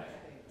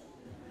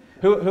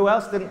 Who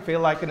else didn't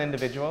feel like an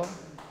individual?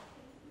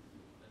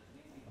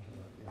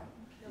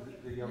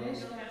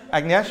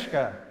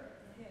 Agnieszka.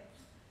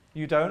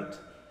 You don't?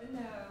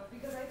 No.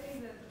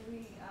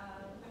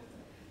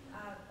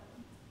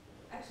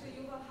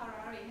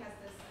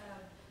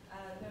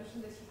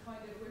 notion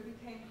that we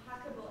became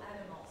hackable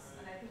animals,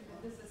 and I think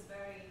that this is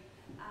very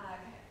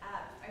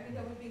apt. I think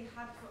that we're being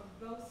hacked from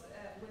both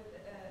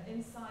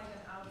inside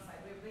and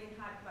outside. We're being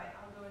hacked by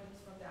algorithms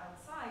from the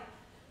outside,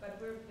 but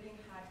we're being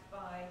hacked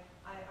by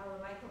our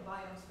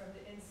microbiomes from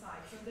the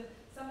inside. So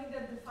something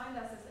that defined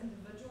us as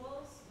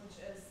individuals, which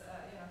is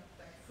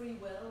like free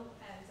will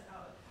and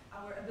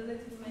our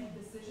ability to make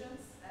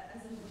decisions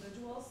as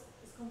individuals,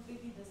 is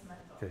completely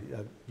dismantled. Okay,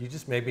 you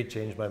just made me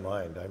change my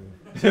mind.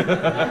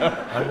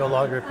 I'm no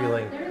longer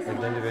feeling like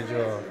an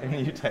individual.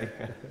 You take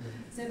it.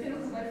 So people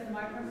can go to the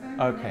microphone.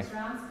 Okay. Next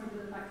round, so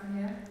people back from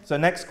here. So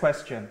next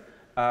question.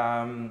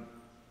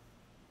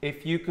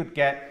 If you could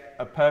get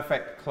a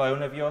perfect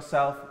clone of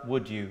yourself,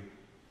 would you?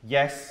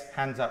 Yes,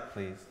 hands up,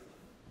 please.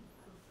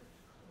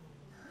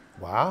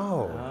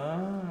 Wow.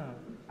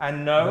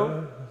 And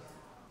no?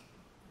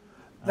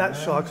 That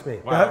shocks me.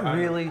 Wow. That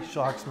really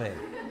shocks me.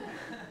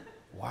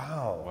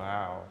 Wow.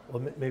 Wow.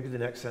 Well, maybe the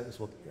next sentence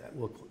will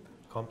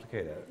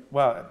complicate it.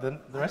 Well, the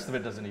rest of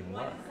it doesn't even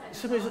work.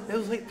 So it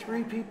was like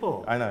 3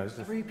 people. I know. It's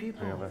just 3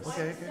 people. 3 of us.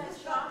 Okay.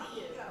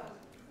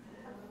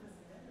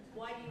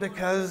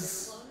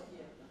 Because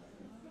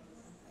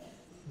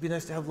it'd be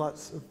nice to have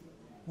lots of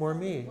more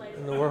me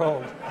in the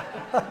world.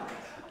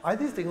 I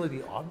just think it would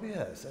be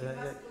obvious.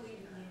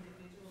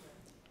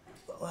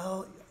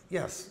 Well,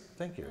 yes,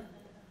 thank you.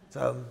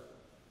 So,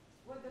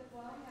 Would the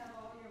clone have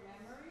all your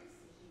memories?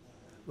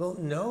 well,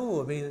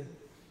 no.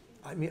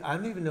 I mean, I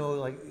don't even know.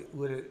 Like,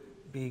 would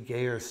it be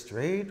gay or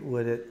straight?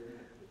 Would it?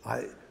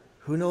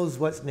 Who knows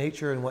what's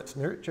nature and what's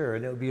nurture?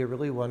 And it would be a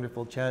really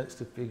wonderful chance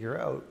to figure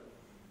out,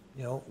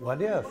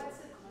 what if?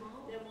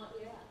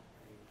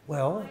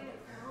 Well,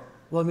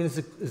 I mean,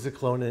 is a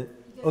clone.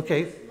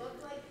 Okay.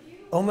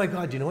 Oh my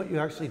God! Do you know what you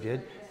actually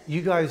did?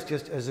 You guys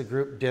just, as a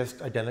group,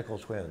 dissed identical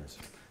twins.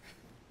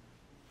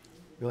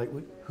 You're like,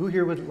 who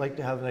here would like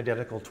to have an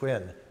identical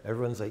twin?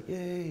 Everyone's like,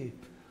 yay.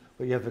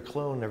 But you have a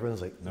clone,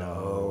 everyone's like,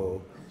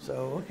 no.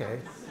 So, okay.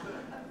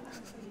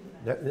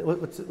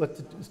 What's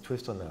the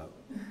twist on that?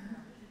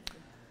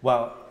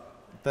 Well,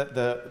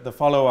 the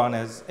follow-on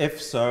is,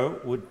 if so,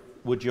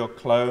 would your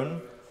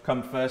clone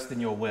come first in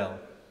your will?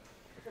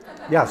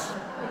 Yes.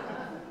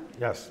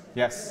 Yes.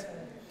 Yes.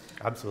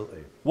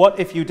 Absolutely. What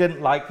if you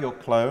didn't like your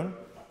clone?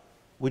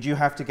 Would you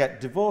have to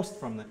get divorced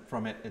from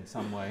it in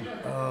some way?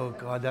 Oh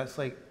God, that's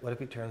like, what if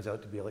he turns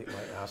out to be like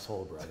my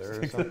asshole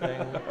brother or something?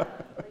 Like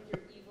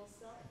your evil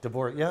self?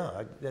 Divorce,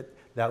 yeah,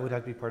 that would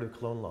have to be part of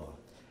clone law.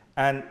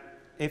 And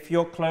if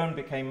your clone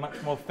became much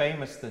more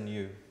famous than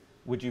you,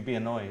 would you be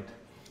annoyed?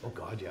 Oh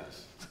God,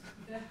 yes.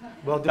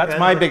 Well, that's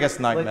my biggest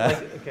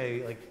nightmare. Okay.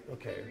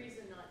 Good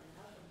reason not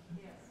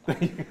to have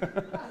them.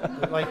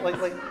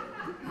 Yes. like,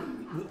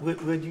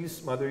 would you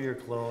smother your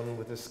clone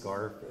with a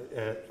scarf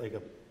at like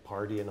a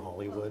party in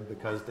Hollywood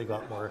because they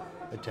got more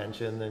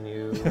attention than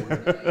you?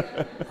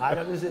 I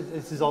don't.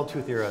 This is all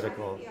too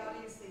theoretical. The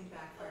audience thing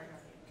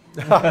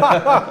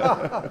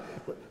backfired.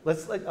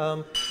 Let's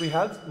we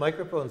have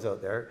microphones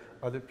out there.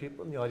 Are there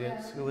people in the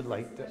audience who would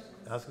like to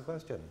ask a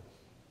question?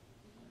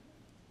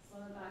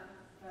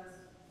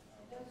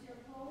 Does your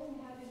clone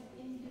have an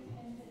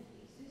independent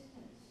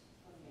existence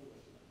from you?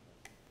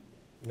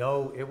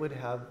 No, it would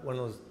have one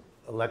of those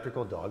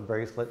electrical dog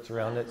bracelets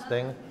around its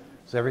thing.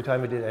 So every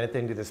time it did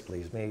anything to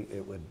displease me,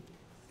 it would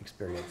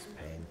experience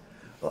pain.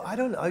 Well, I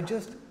don't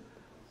know.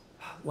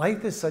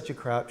 Life is such a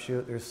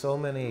crapshoot. There's so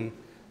many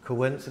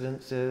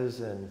coincidences,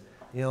 and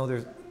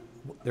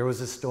there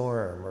was a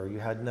storm, or you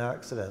had an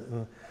accident,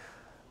 and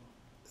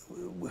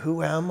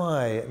who am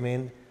I? I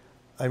mean,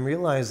 I'm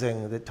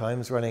realizing that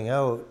time's running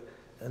out,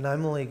 and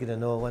I'm only going to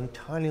know one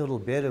tiny little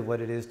bit of what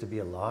it is to be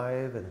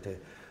alive and to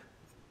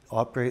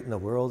operate in the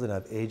world and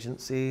have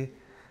agency.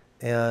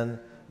 And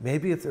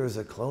maybe if there was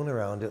a clone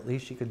around, at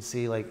least you could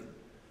see like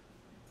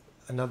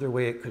another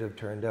way it could have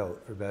turned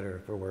out, for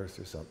better, for worse,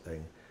 or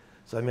something.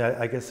 So I mean,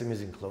 I guess I'm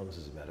using clones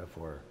as a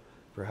metaphor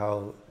for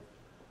how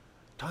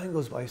time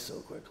goes by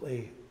so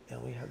quickly,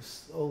 and we have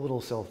so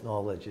little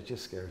self-knowledge. It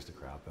just scares the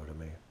crap out of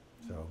me.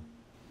 So,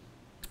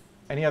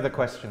 any other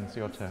questions?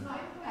 Your turn.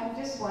 I'm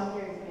just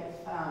wondering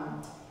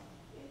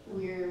if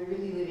we're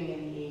really living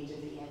in the age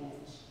of the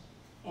image,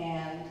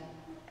 and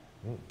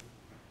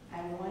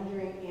I'm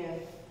wondering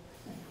if,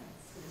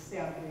 it's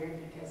going to sound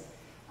weird because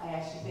I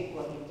actually think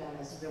what you've done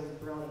is really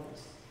brilliant,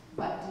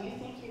 but do you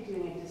think you're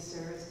doing a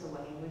disservice to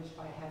language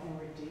by having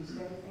reduced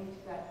everything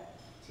to that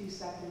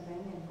 2-second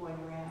thing and going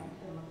around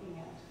and looking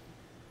at?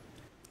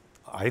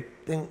 I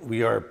think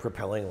we are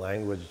propelling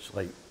language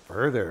like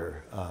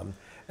further.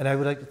 And I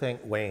would like to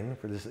thank Wayne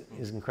for his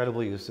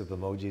incredible use of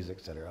emojis,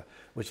 etc.,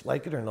 which,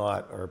 like it or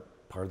not, are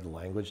part of the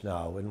language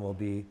now and will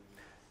be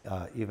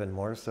even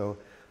more so.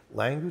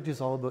 Language is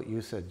all about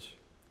usage.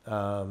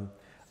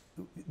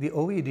 The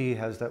OED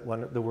has that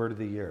one, the word of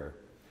the year,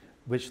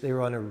 which they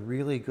were on a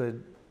really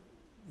good,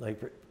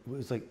 like, it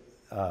was like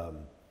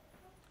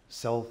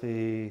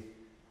selfie,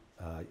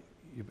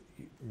 you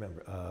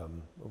remember,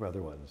 what were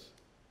other ones?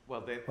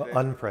 Well,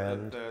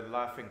 unfriend. The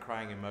laughing,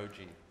 crying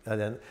emoji and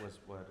then, was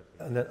word of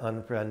the year. and then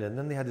unfriend. And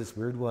then they had this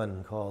weird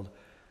one called...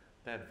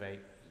 They had vape.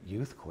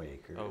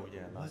 youthquake. Or Oh,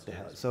 yeah, what that's the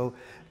hell. good. So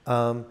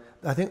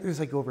I think there's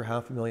like over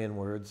 500,000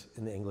 words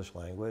in the English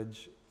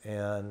language,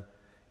 and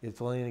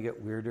it's only going to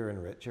get weirder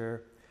and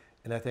richer.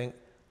 And I think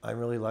I'm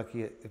really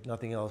lucky, if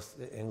nothing else,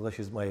 English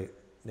is my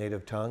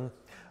native tongue.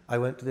 I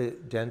went to the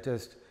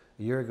dentist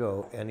a year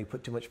ago, and he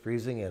put too much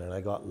freezing in, and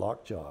I got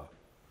lockjaw,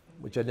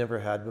 which I'd never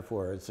had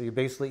before. So you're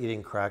basically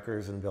eating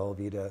crackers and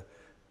Velveeta,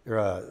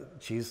 or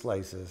cheese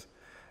slices.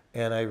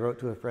 And I wrote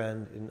to a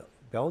friend in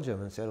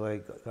Belgium and said, oh, I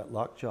got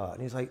lockjaw.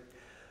 And he's like,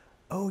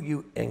 oh,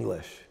 you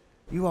English,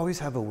 you always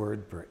have a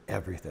word for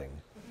everything.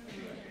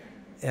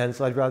 And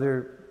so I'd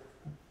rather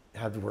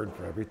have the word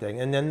for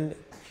everything and then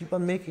keep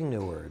on making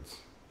new words.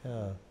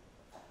 Yeah.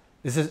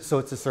 So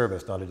it's a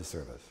service, not a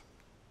disservice.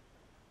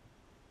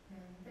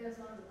 There's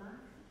one at the back.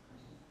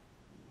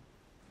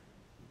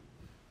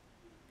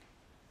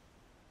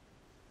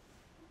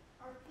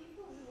 Are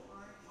people who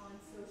aren't on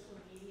social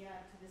media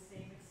to the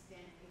same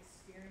extent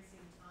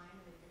experiencing time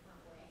in a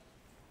different way?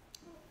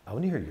 I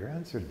want to hear your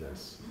answer to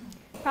this.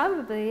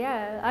 Probably,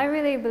 yeah. I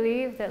really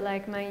believe that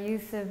like my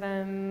use of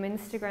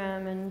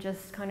Instagram and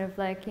just kind of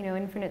like, you know,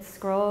 infinite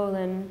scroll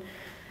and,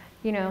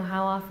 you know,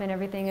 how often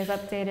everything is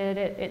updated,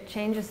 it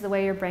changes the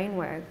way your brain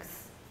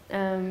works.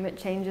 It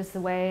changes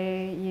the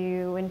way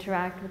you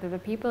interact with other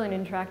people and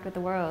interact with the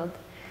world.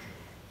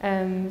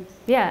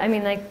 Yeah, I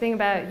mean, like, the thing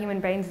about human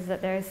brains is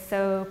that they're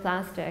so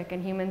plastic,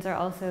 and humans are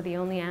also the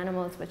only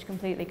animals which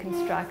completely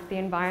construct the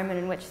environment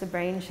in which the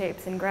brain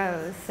shapes and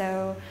grows.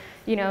 So,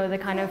 you know, the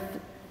kind of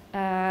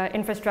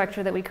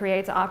infrastructure that we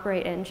create to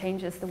operate in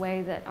changes the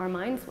way that our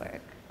minds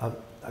work. I've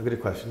got a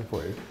question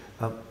for you.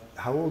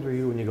 How old were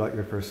you when you got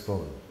your first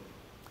phone?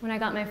 When I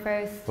got my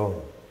first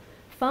Phone?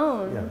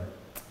 phone, Yeah.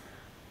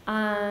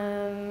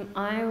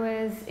 I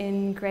was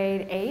in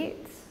grade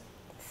 8,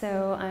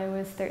 so I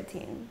was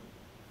 13.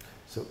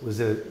 So was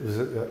it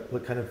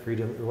what kind of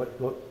freedom, or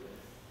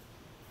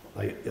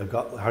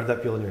how did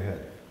that feel in your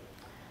head?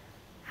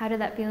 How did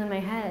that feel in my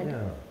head?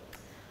 Yeah.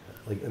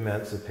 Like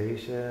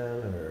emancipation,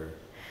 or?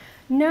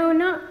 No,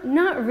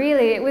 not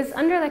really. It was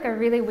under like a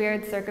really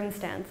weird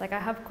circumstance. Like, I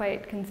have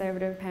quite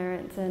conservative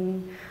parents,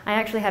 and I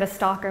actually had a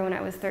stalker when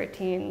I was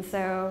 13,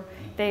 so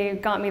they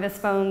got me this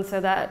phone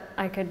so that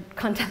I could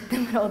contact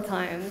them at all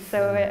times.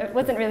 So it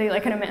wasn't really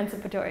like an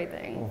emancipatory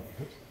thing. Oh.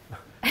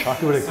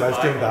 Talk about a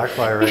question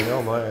backfiring.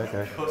 Oh my,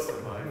 okay. Close to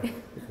mine.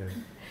 Okay.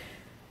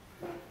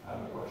 I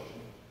have a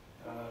question.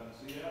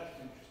 So you asked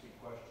an interesting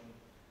question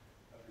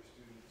of your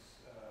students.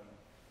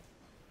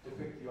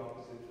 Depict the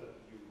opposite of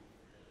you.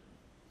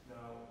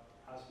 Now,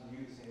 asking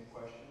you the same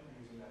question,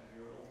 using that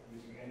mural,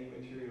 using any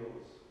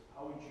materials,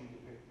 how would you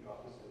depict the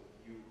opposite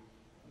of you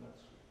on that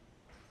screen?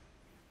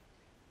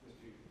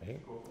 Mr.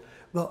 Coupland?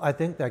 Well, I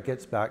think that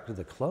gets back to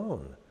the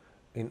clone.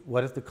 I mean,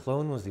 what if the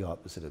clone was the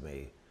opposite of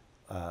me?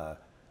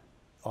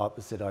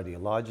 Opposite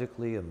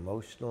ideologically,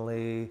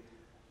 emotionally.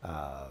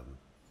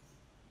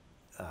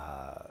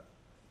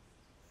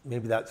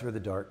 Maybe that's where the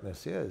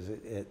darkness is.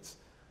 It's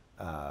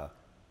the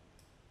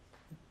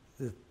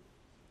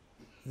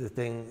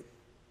thing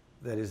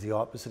that is the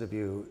opposite of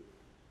you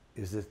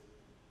is the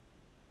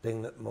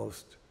thing that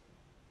most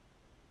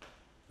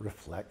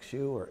reflects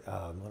you, or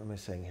what am I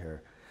saying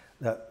here?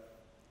 That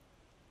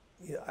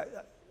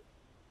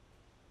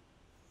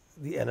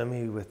the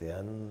enemy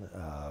within.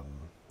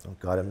 Oh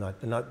God, I'm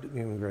not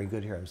being very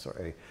good here. I'm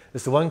sorry.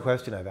 It's the one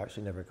question I've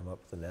actually never come up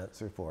with an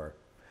answer for.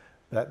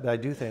 But I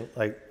do think,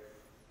 like,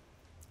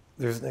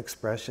 there's an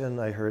expression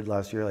I heard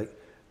last year, like,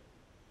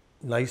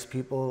 nice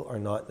people are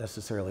not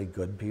necessarily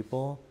good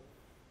people,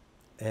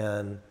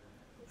 and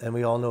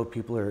we all know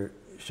people are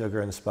sugar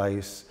and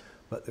spice,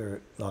 but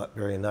they're not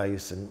very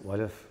nice. And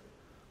what if,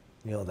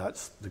 you know,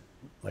 that's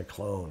my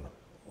clone,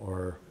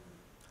 or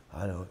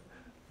I don't know.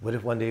 What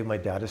if one day my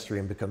data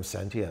stream becomes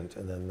sentient,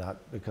 and then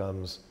that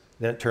becomes.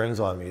 Then it turns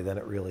on me, then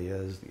it really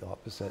is the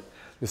opposite.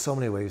 There's so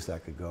many ways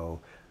that could go.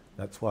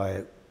 That's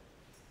why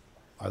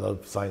I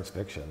love science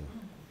fiction,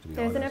 to be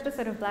honest. There's an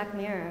episode of Black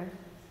Mirror.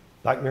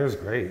 Black Mirror's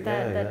great.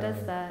 That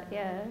does that,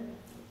 yeah.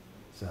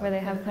 So. Where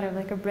they have kind of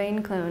like a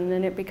brain clone,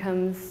 and it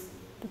becomes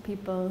the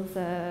people's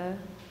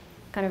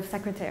kind of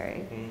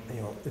secretary.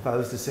 You know, if I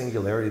was the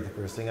singularity, the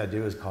first thing I'd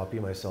do is copy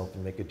myself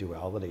and make a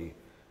duality.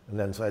 And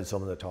then so I had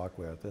someone to talk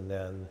with. And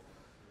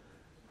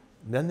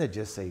then they'd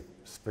just say,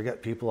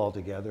 forget people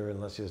altogether,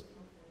 and let's just,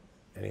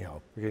 anyhow,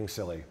 we're getting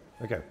silly.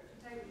 Okay.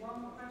 Take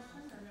one more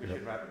question. We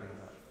should wrap things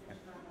up. Yeah.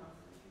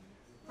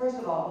 First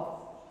of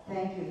all,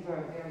 thank you for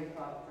a very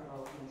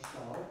thought-provoking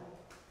show.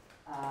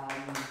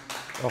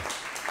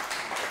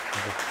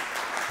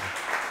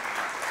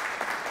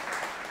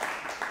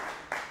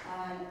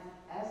 And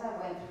as I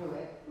went through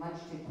it, much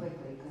too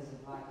quickly because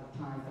of lack of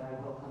time, but I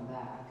will come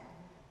back,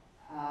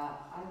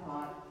 I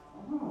thought,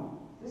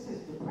 this is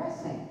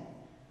depressing.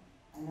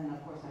 And then,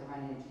 of course, I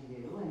run into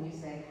you, and you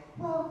say,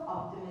 well,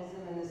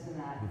 optimism and this and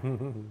that.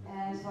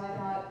 And so I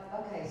thought,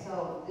 okay,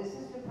 so this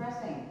is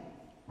depressing,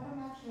 but I'm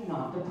actually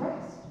not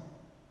depressed.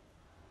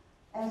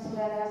 And so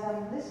then as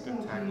I'm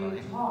listening to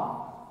you talk,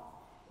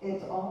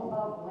 it's all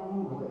about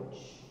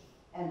language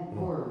and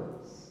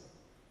words.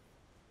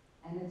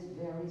 and it's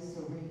very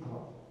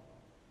cerebral.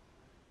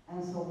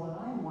 And so what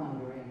I'm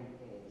wondering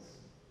is,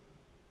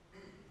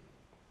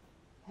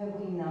 have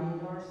we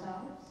numbed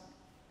ourselves?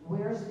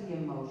 Where's the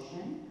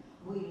emotion?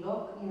 We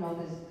look, you know,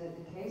 the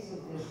case of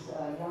this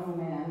young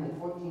man, the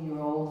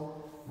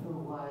 14-year-old, who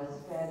was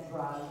fed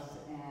drugs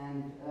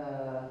and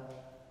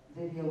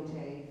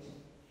videotaped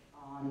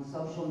on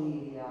social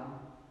media,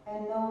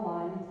 and no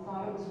one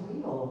thought it was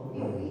real,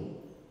 really.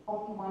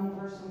 Only one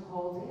person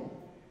called in.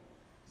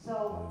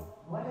 So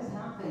what has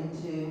happened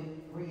to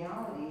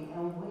reality,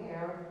 and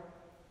where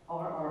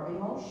are our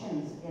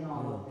emotions in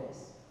all of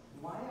this?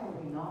 Why are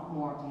we not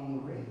more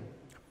angry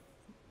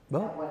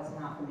at what's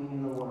happening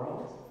in the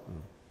world?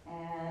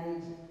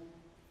 And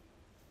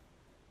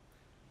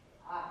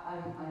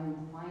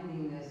I'm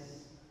finding this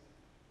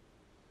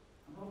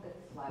a little bit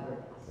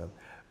flabbergasted.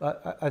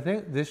 I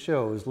think this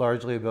show is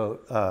largely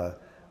about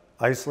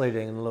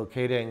isolating and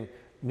locating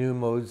new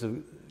modes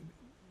of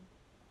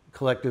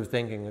collective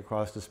thinking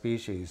across the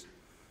species.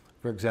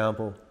 For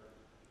example,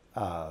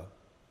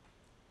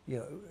 you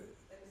know,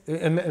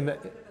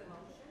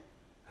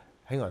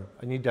 hang on,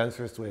 I need to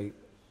answer this the way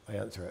I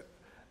answer it.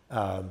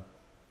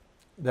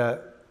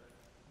 That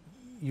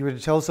you were to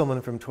tell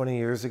someone from 20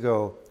 years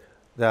ago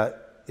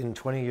that in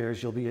 20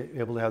 years you'll be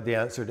able to have the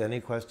answer to any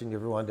question you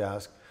ever wanted to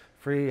ask,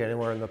 free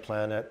anywhere on the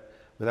planet,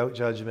 without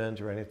judgment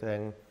or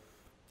anything.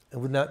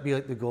 And wouldn't that be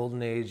like the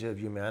golden age of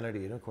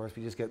humanity? And of course,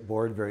 we just get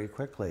bored very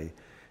quickly.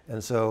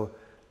 And so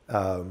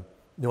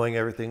knowing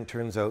everything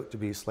turns out to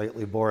be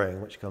slightly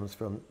boring, which comes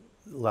from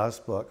the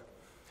last book.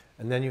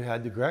 And then you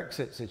had the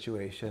Grexit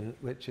situation,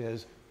 which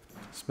is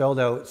spelled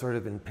out sort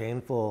of in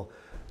painful,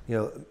 you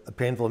know, a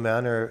painful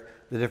manner,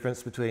 the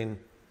difference between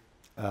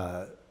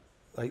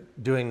like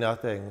doing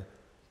nothing,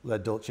 la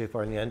dolce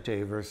far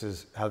niente,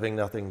 versus having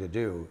nothing to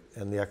do,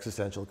 and the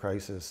existential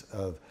crisis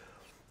of,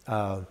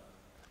 I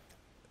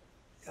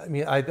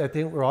mean, I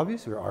think we're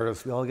artists,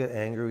 we all get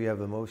angry, we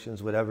have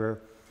emotions, whatever.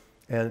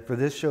 And for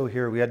this show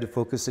here, we had to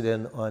focus it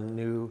in on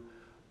new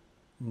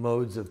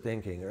modes of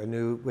thinking, or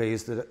new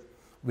ways that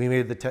we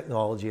made the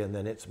technology and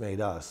then it's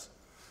made us.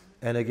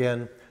 And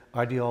again,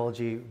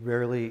 ideology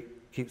rarely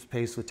keeps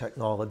pace with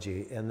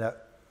technology, and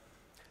that,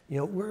 you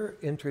know, we're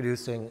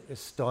introducing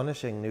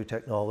astonishing new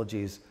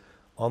technologies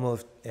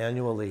almost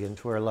annually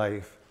into our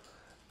life.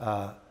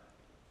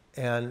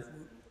 And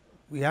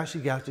we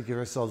actually have to give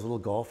ourselves a little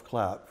golf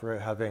clap for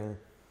having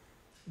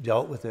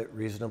dealt with it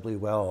reasonably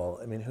well.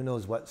 I mean, who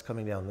knows what's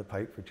coming down the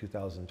pipe for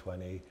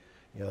 2020?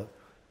 You know,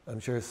 I'm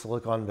sure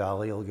Silicon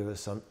Valley will give us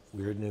some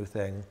weird new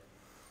thing.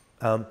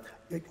 I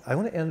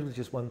want to end with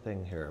just one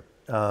thing here.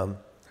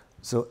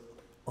 So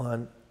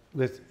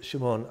with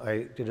Shumon,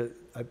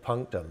 I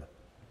punked him.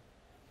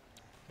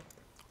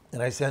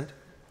 And I sent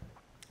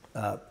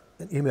an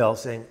email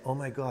saying, oh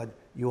my God,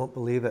 you won't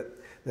believe it,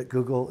 that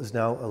Google is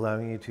now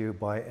allowing you to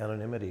buy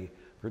anonymity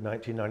for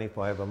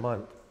 $19.95 a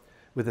month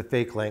with a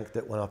fake link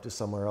that went off to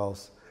somewhere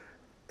else.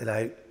 And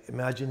I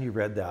imagine you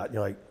read that, and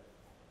you're like,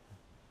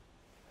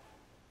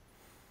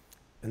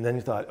 and then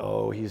you thought,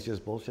 oh, he's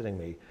just bullshitting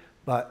me.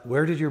 But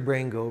where did your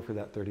brain go for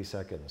that 30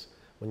 seconds?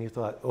 When you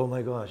thought, oh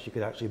my gosh, you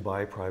could actually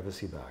buy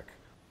privacy back?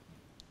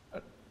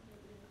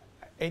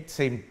 It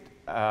seemed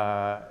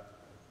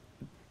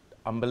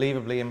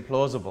unbelievably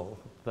implausible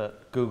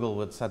that Google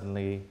would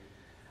suddenly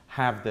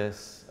have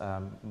this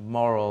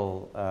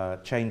moral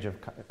change of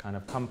kind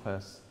of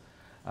compass.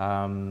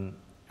 And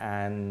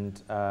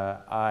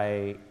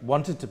I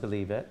wanted to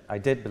believe it, I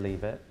did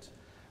believe it,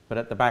 but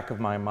at the back of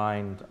my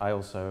mind, I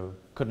also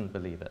couldn't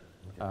believe it.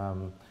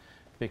 Okay.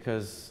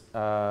 Because,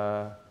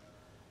 I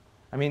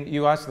mean,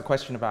 you asked the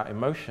question about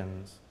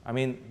emotions. I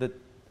mean, the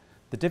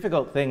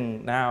difficult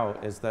thing now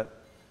is that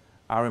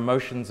our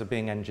emotions are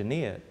being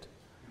engineered.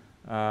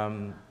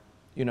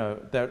 You know,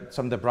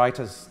 some of the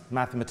brightest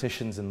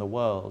mathematicians in the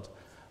world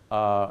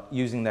are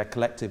using their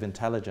collective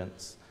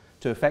intelligence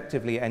to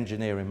effectively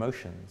engineer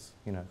emotions.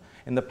 You know,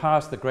 in the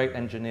past, the great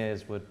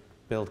engineers would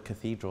build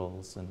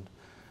cathedrals and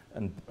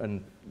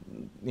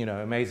you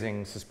know,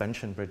 amazing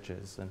suspension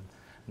bridges, and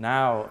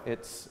now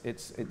it's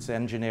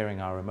engineering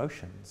our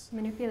emotions,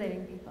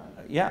 manipulating people.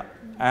 Yeah,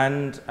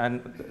 and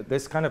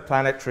this kind of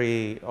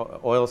planetary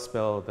oil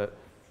spill that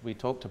we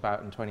talked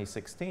about in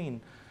 2016.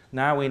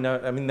 Now we know.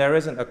 I mean, there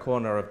isn't a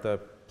corner of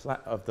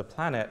the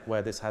planet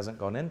where this hasn't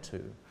gone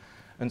into.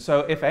 And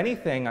so, if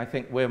anything, I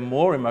think we're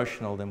more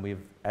emotional than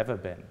we've ever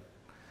been.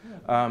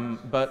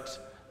 But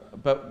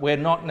we're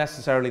not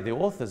necessarily the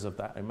authors of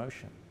that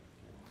emotion.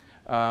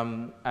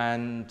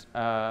 And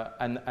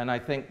I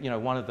think, you know,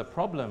 one of the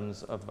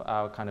problems of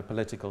our kind of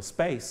political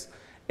space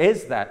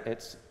is that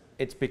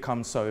it's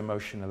become so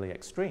emotionally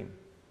extreme.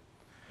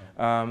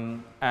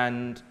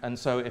 And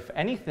so, if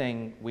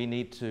anything, we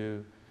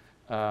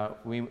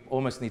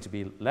almost need to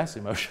be less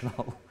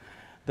emotional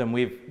than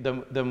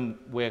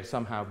we're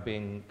somehow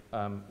being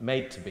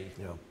made to be.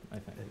 Yeah. I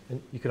think.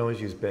 And you can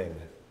always use Bing.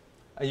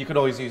 You could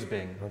always use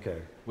Bing.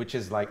 Okay. Which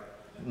is like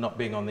not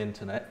being on the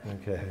internet.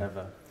 Okay.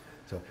 Ever.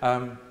 So,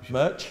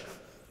 merch.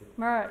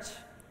 Merch.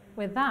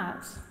 With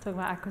that, talking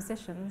about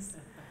acquisitions.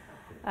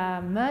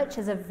 merch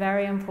is a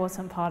very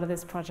important part of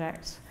this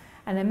project,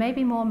 and there may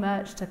be more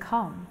merch to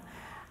come.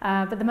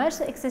 But the merch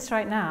that exists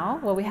right now,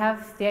 well, we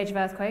have The Age of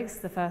Earthquakes,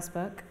 the first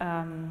book.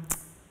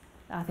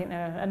 I think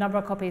there are a number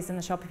of copies in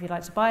the shop if you'd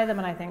like to buy them,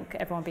 and I think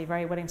everyone would be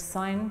very willing to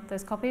sign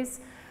those copies.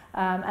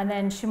 And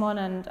then Shumon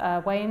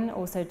and Wayne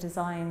also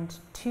designed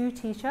 2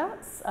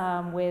 t-shirts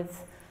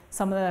with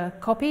some of the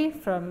copy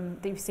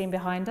that you've seen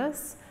behind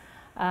us.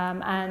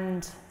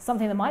 And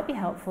something that might be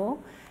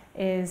helpful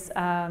is,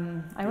 I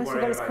always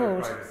forget what it's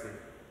called.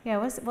 Yeah,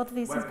 what are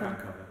these things called?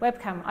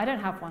 Webcam. I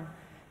don't have one.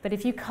 But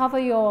if you cover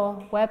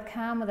your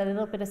webcam with a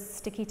little bit of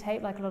sticky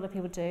tape, like a lot of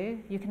people do,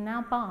 you can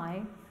now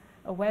buy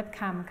a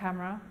webcam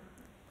camera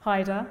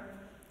hider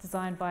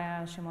designed by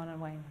Shumon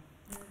and Wayne.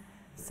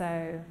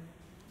 So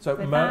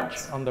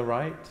merch on the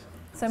right,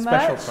 special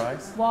merch,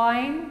 price.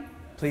 Wine,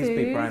 please food.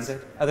 Be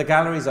branded. Are the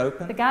galleries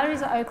open? The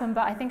galleries are open,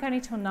 but I think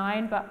only till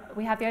 9, but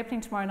we have the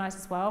opening tomorrow night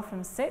as well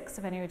from 6,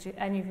 if any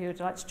of you would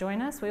like to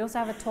join us. We also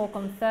have a talk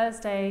on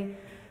Thursday,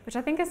 which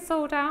I think is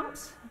sold out,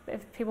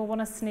 if people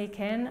want to sneak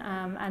in,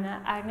 and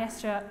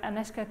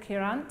Agnieszka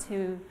Curant,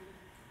 who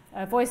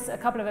voiced a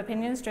couple of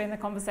opinions during the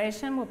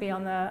conversation, will be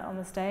on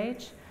the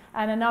stage,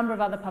 and a number of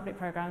other public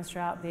programs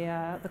throughout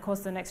the course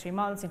of the next 3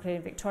 months,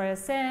 including Victoria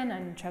Sin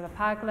and Trevor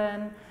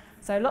Paglen.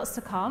 So lots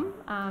to come,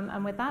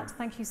 and with that,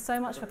 thank you so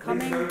much for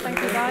coming. Thank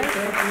you,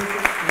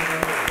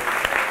 guys.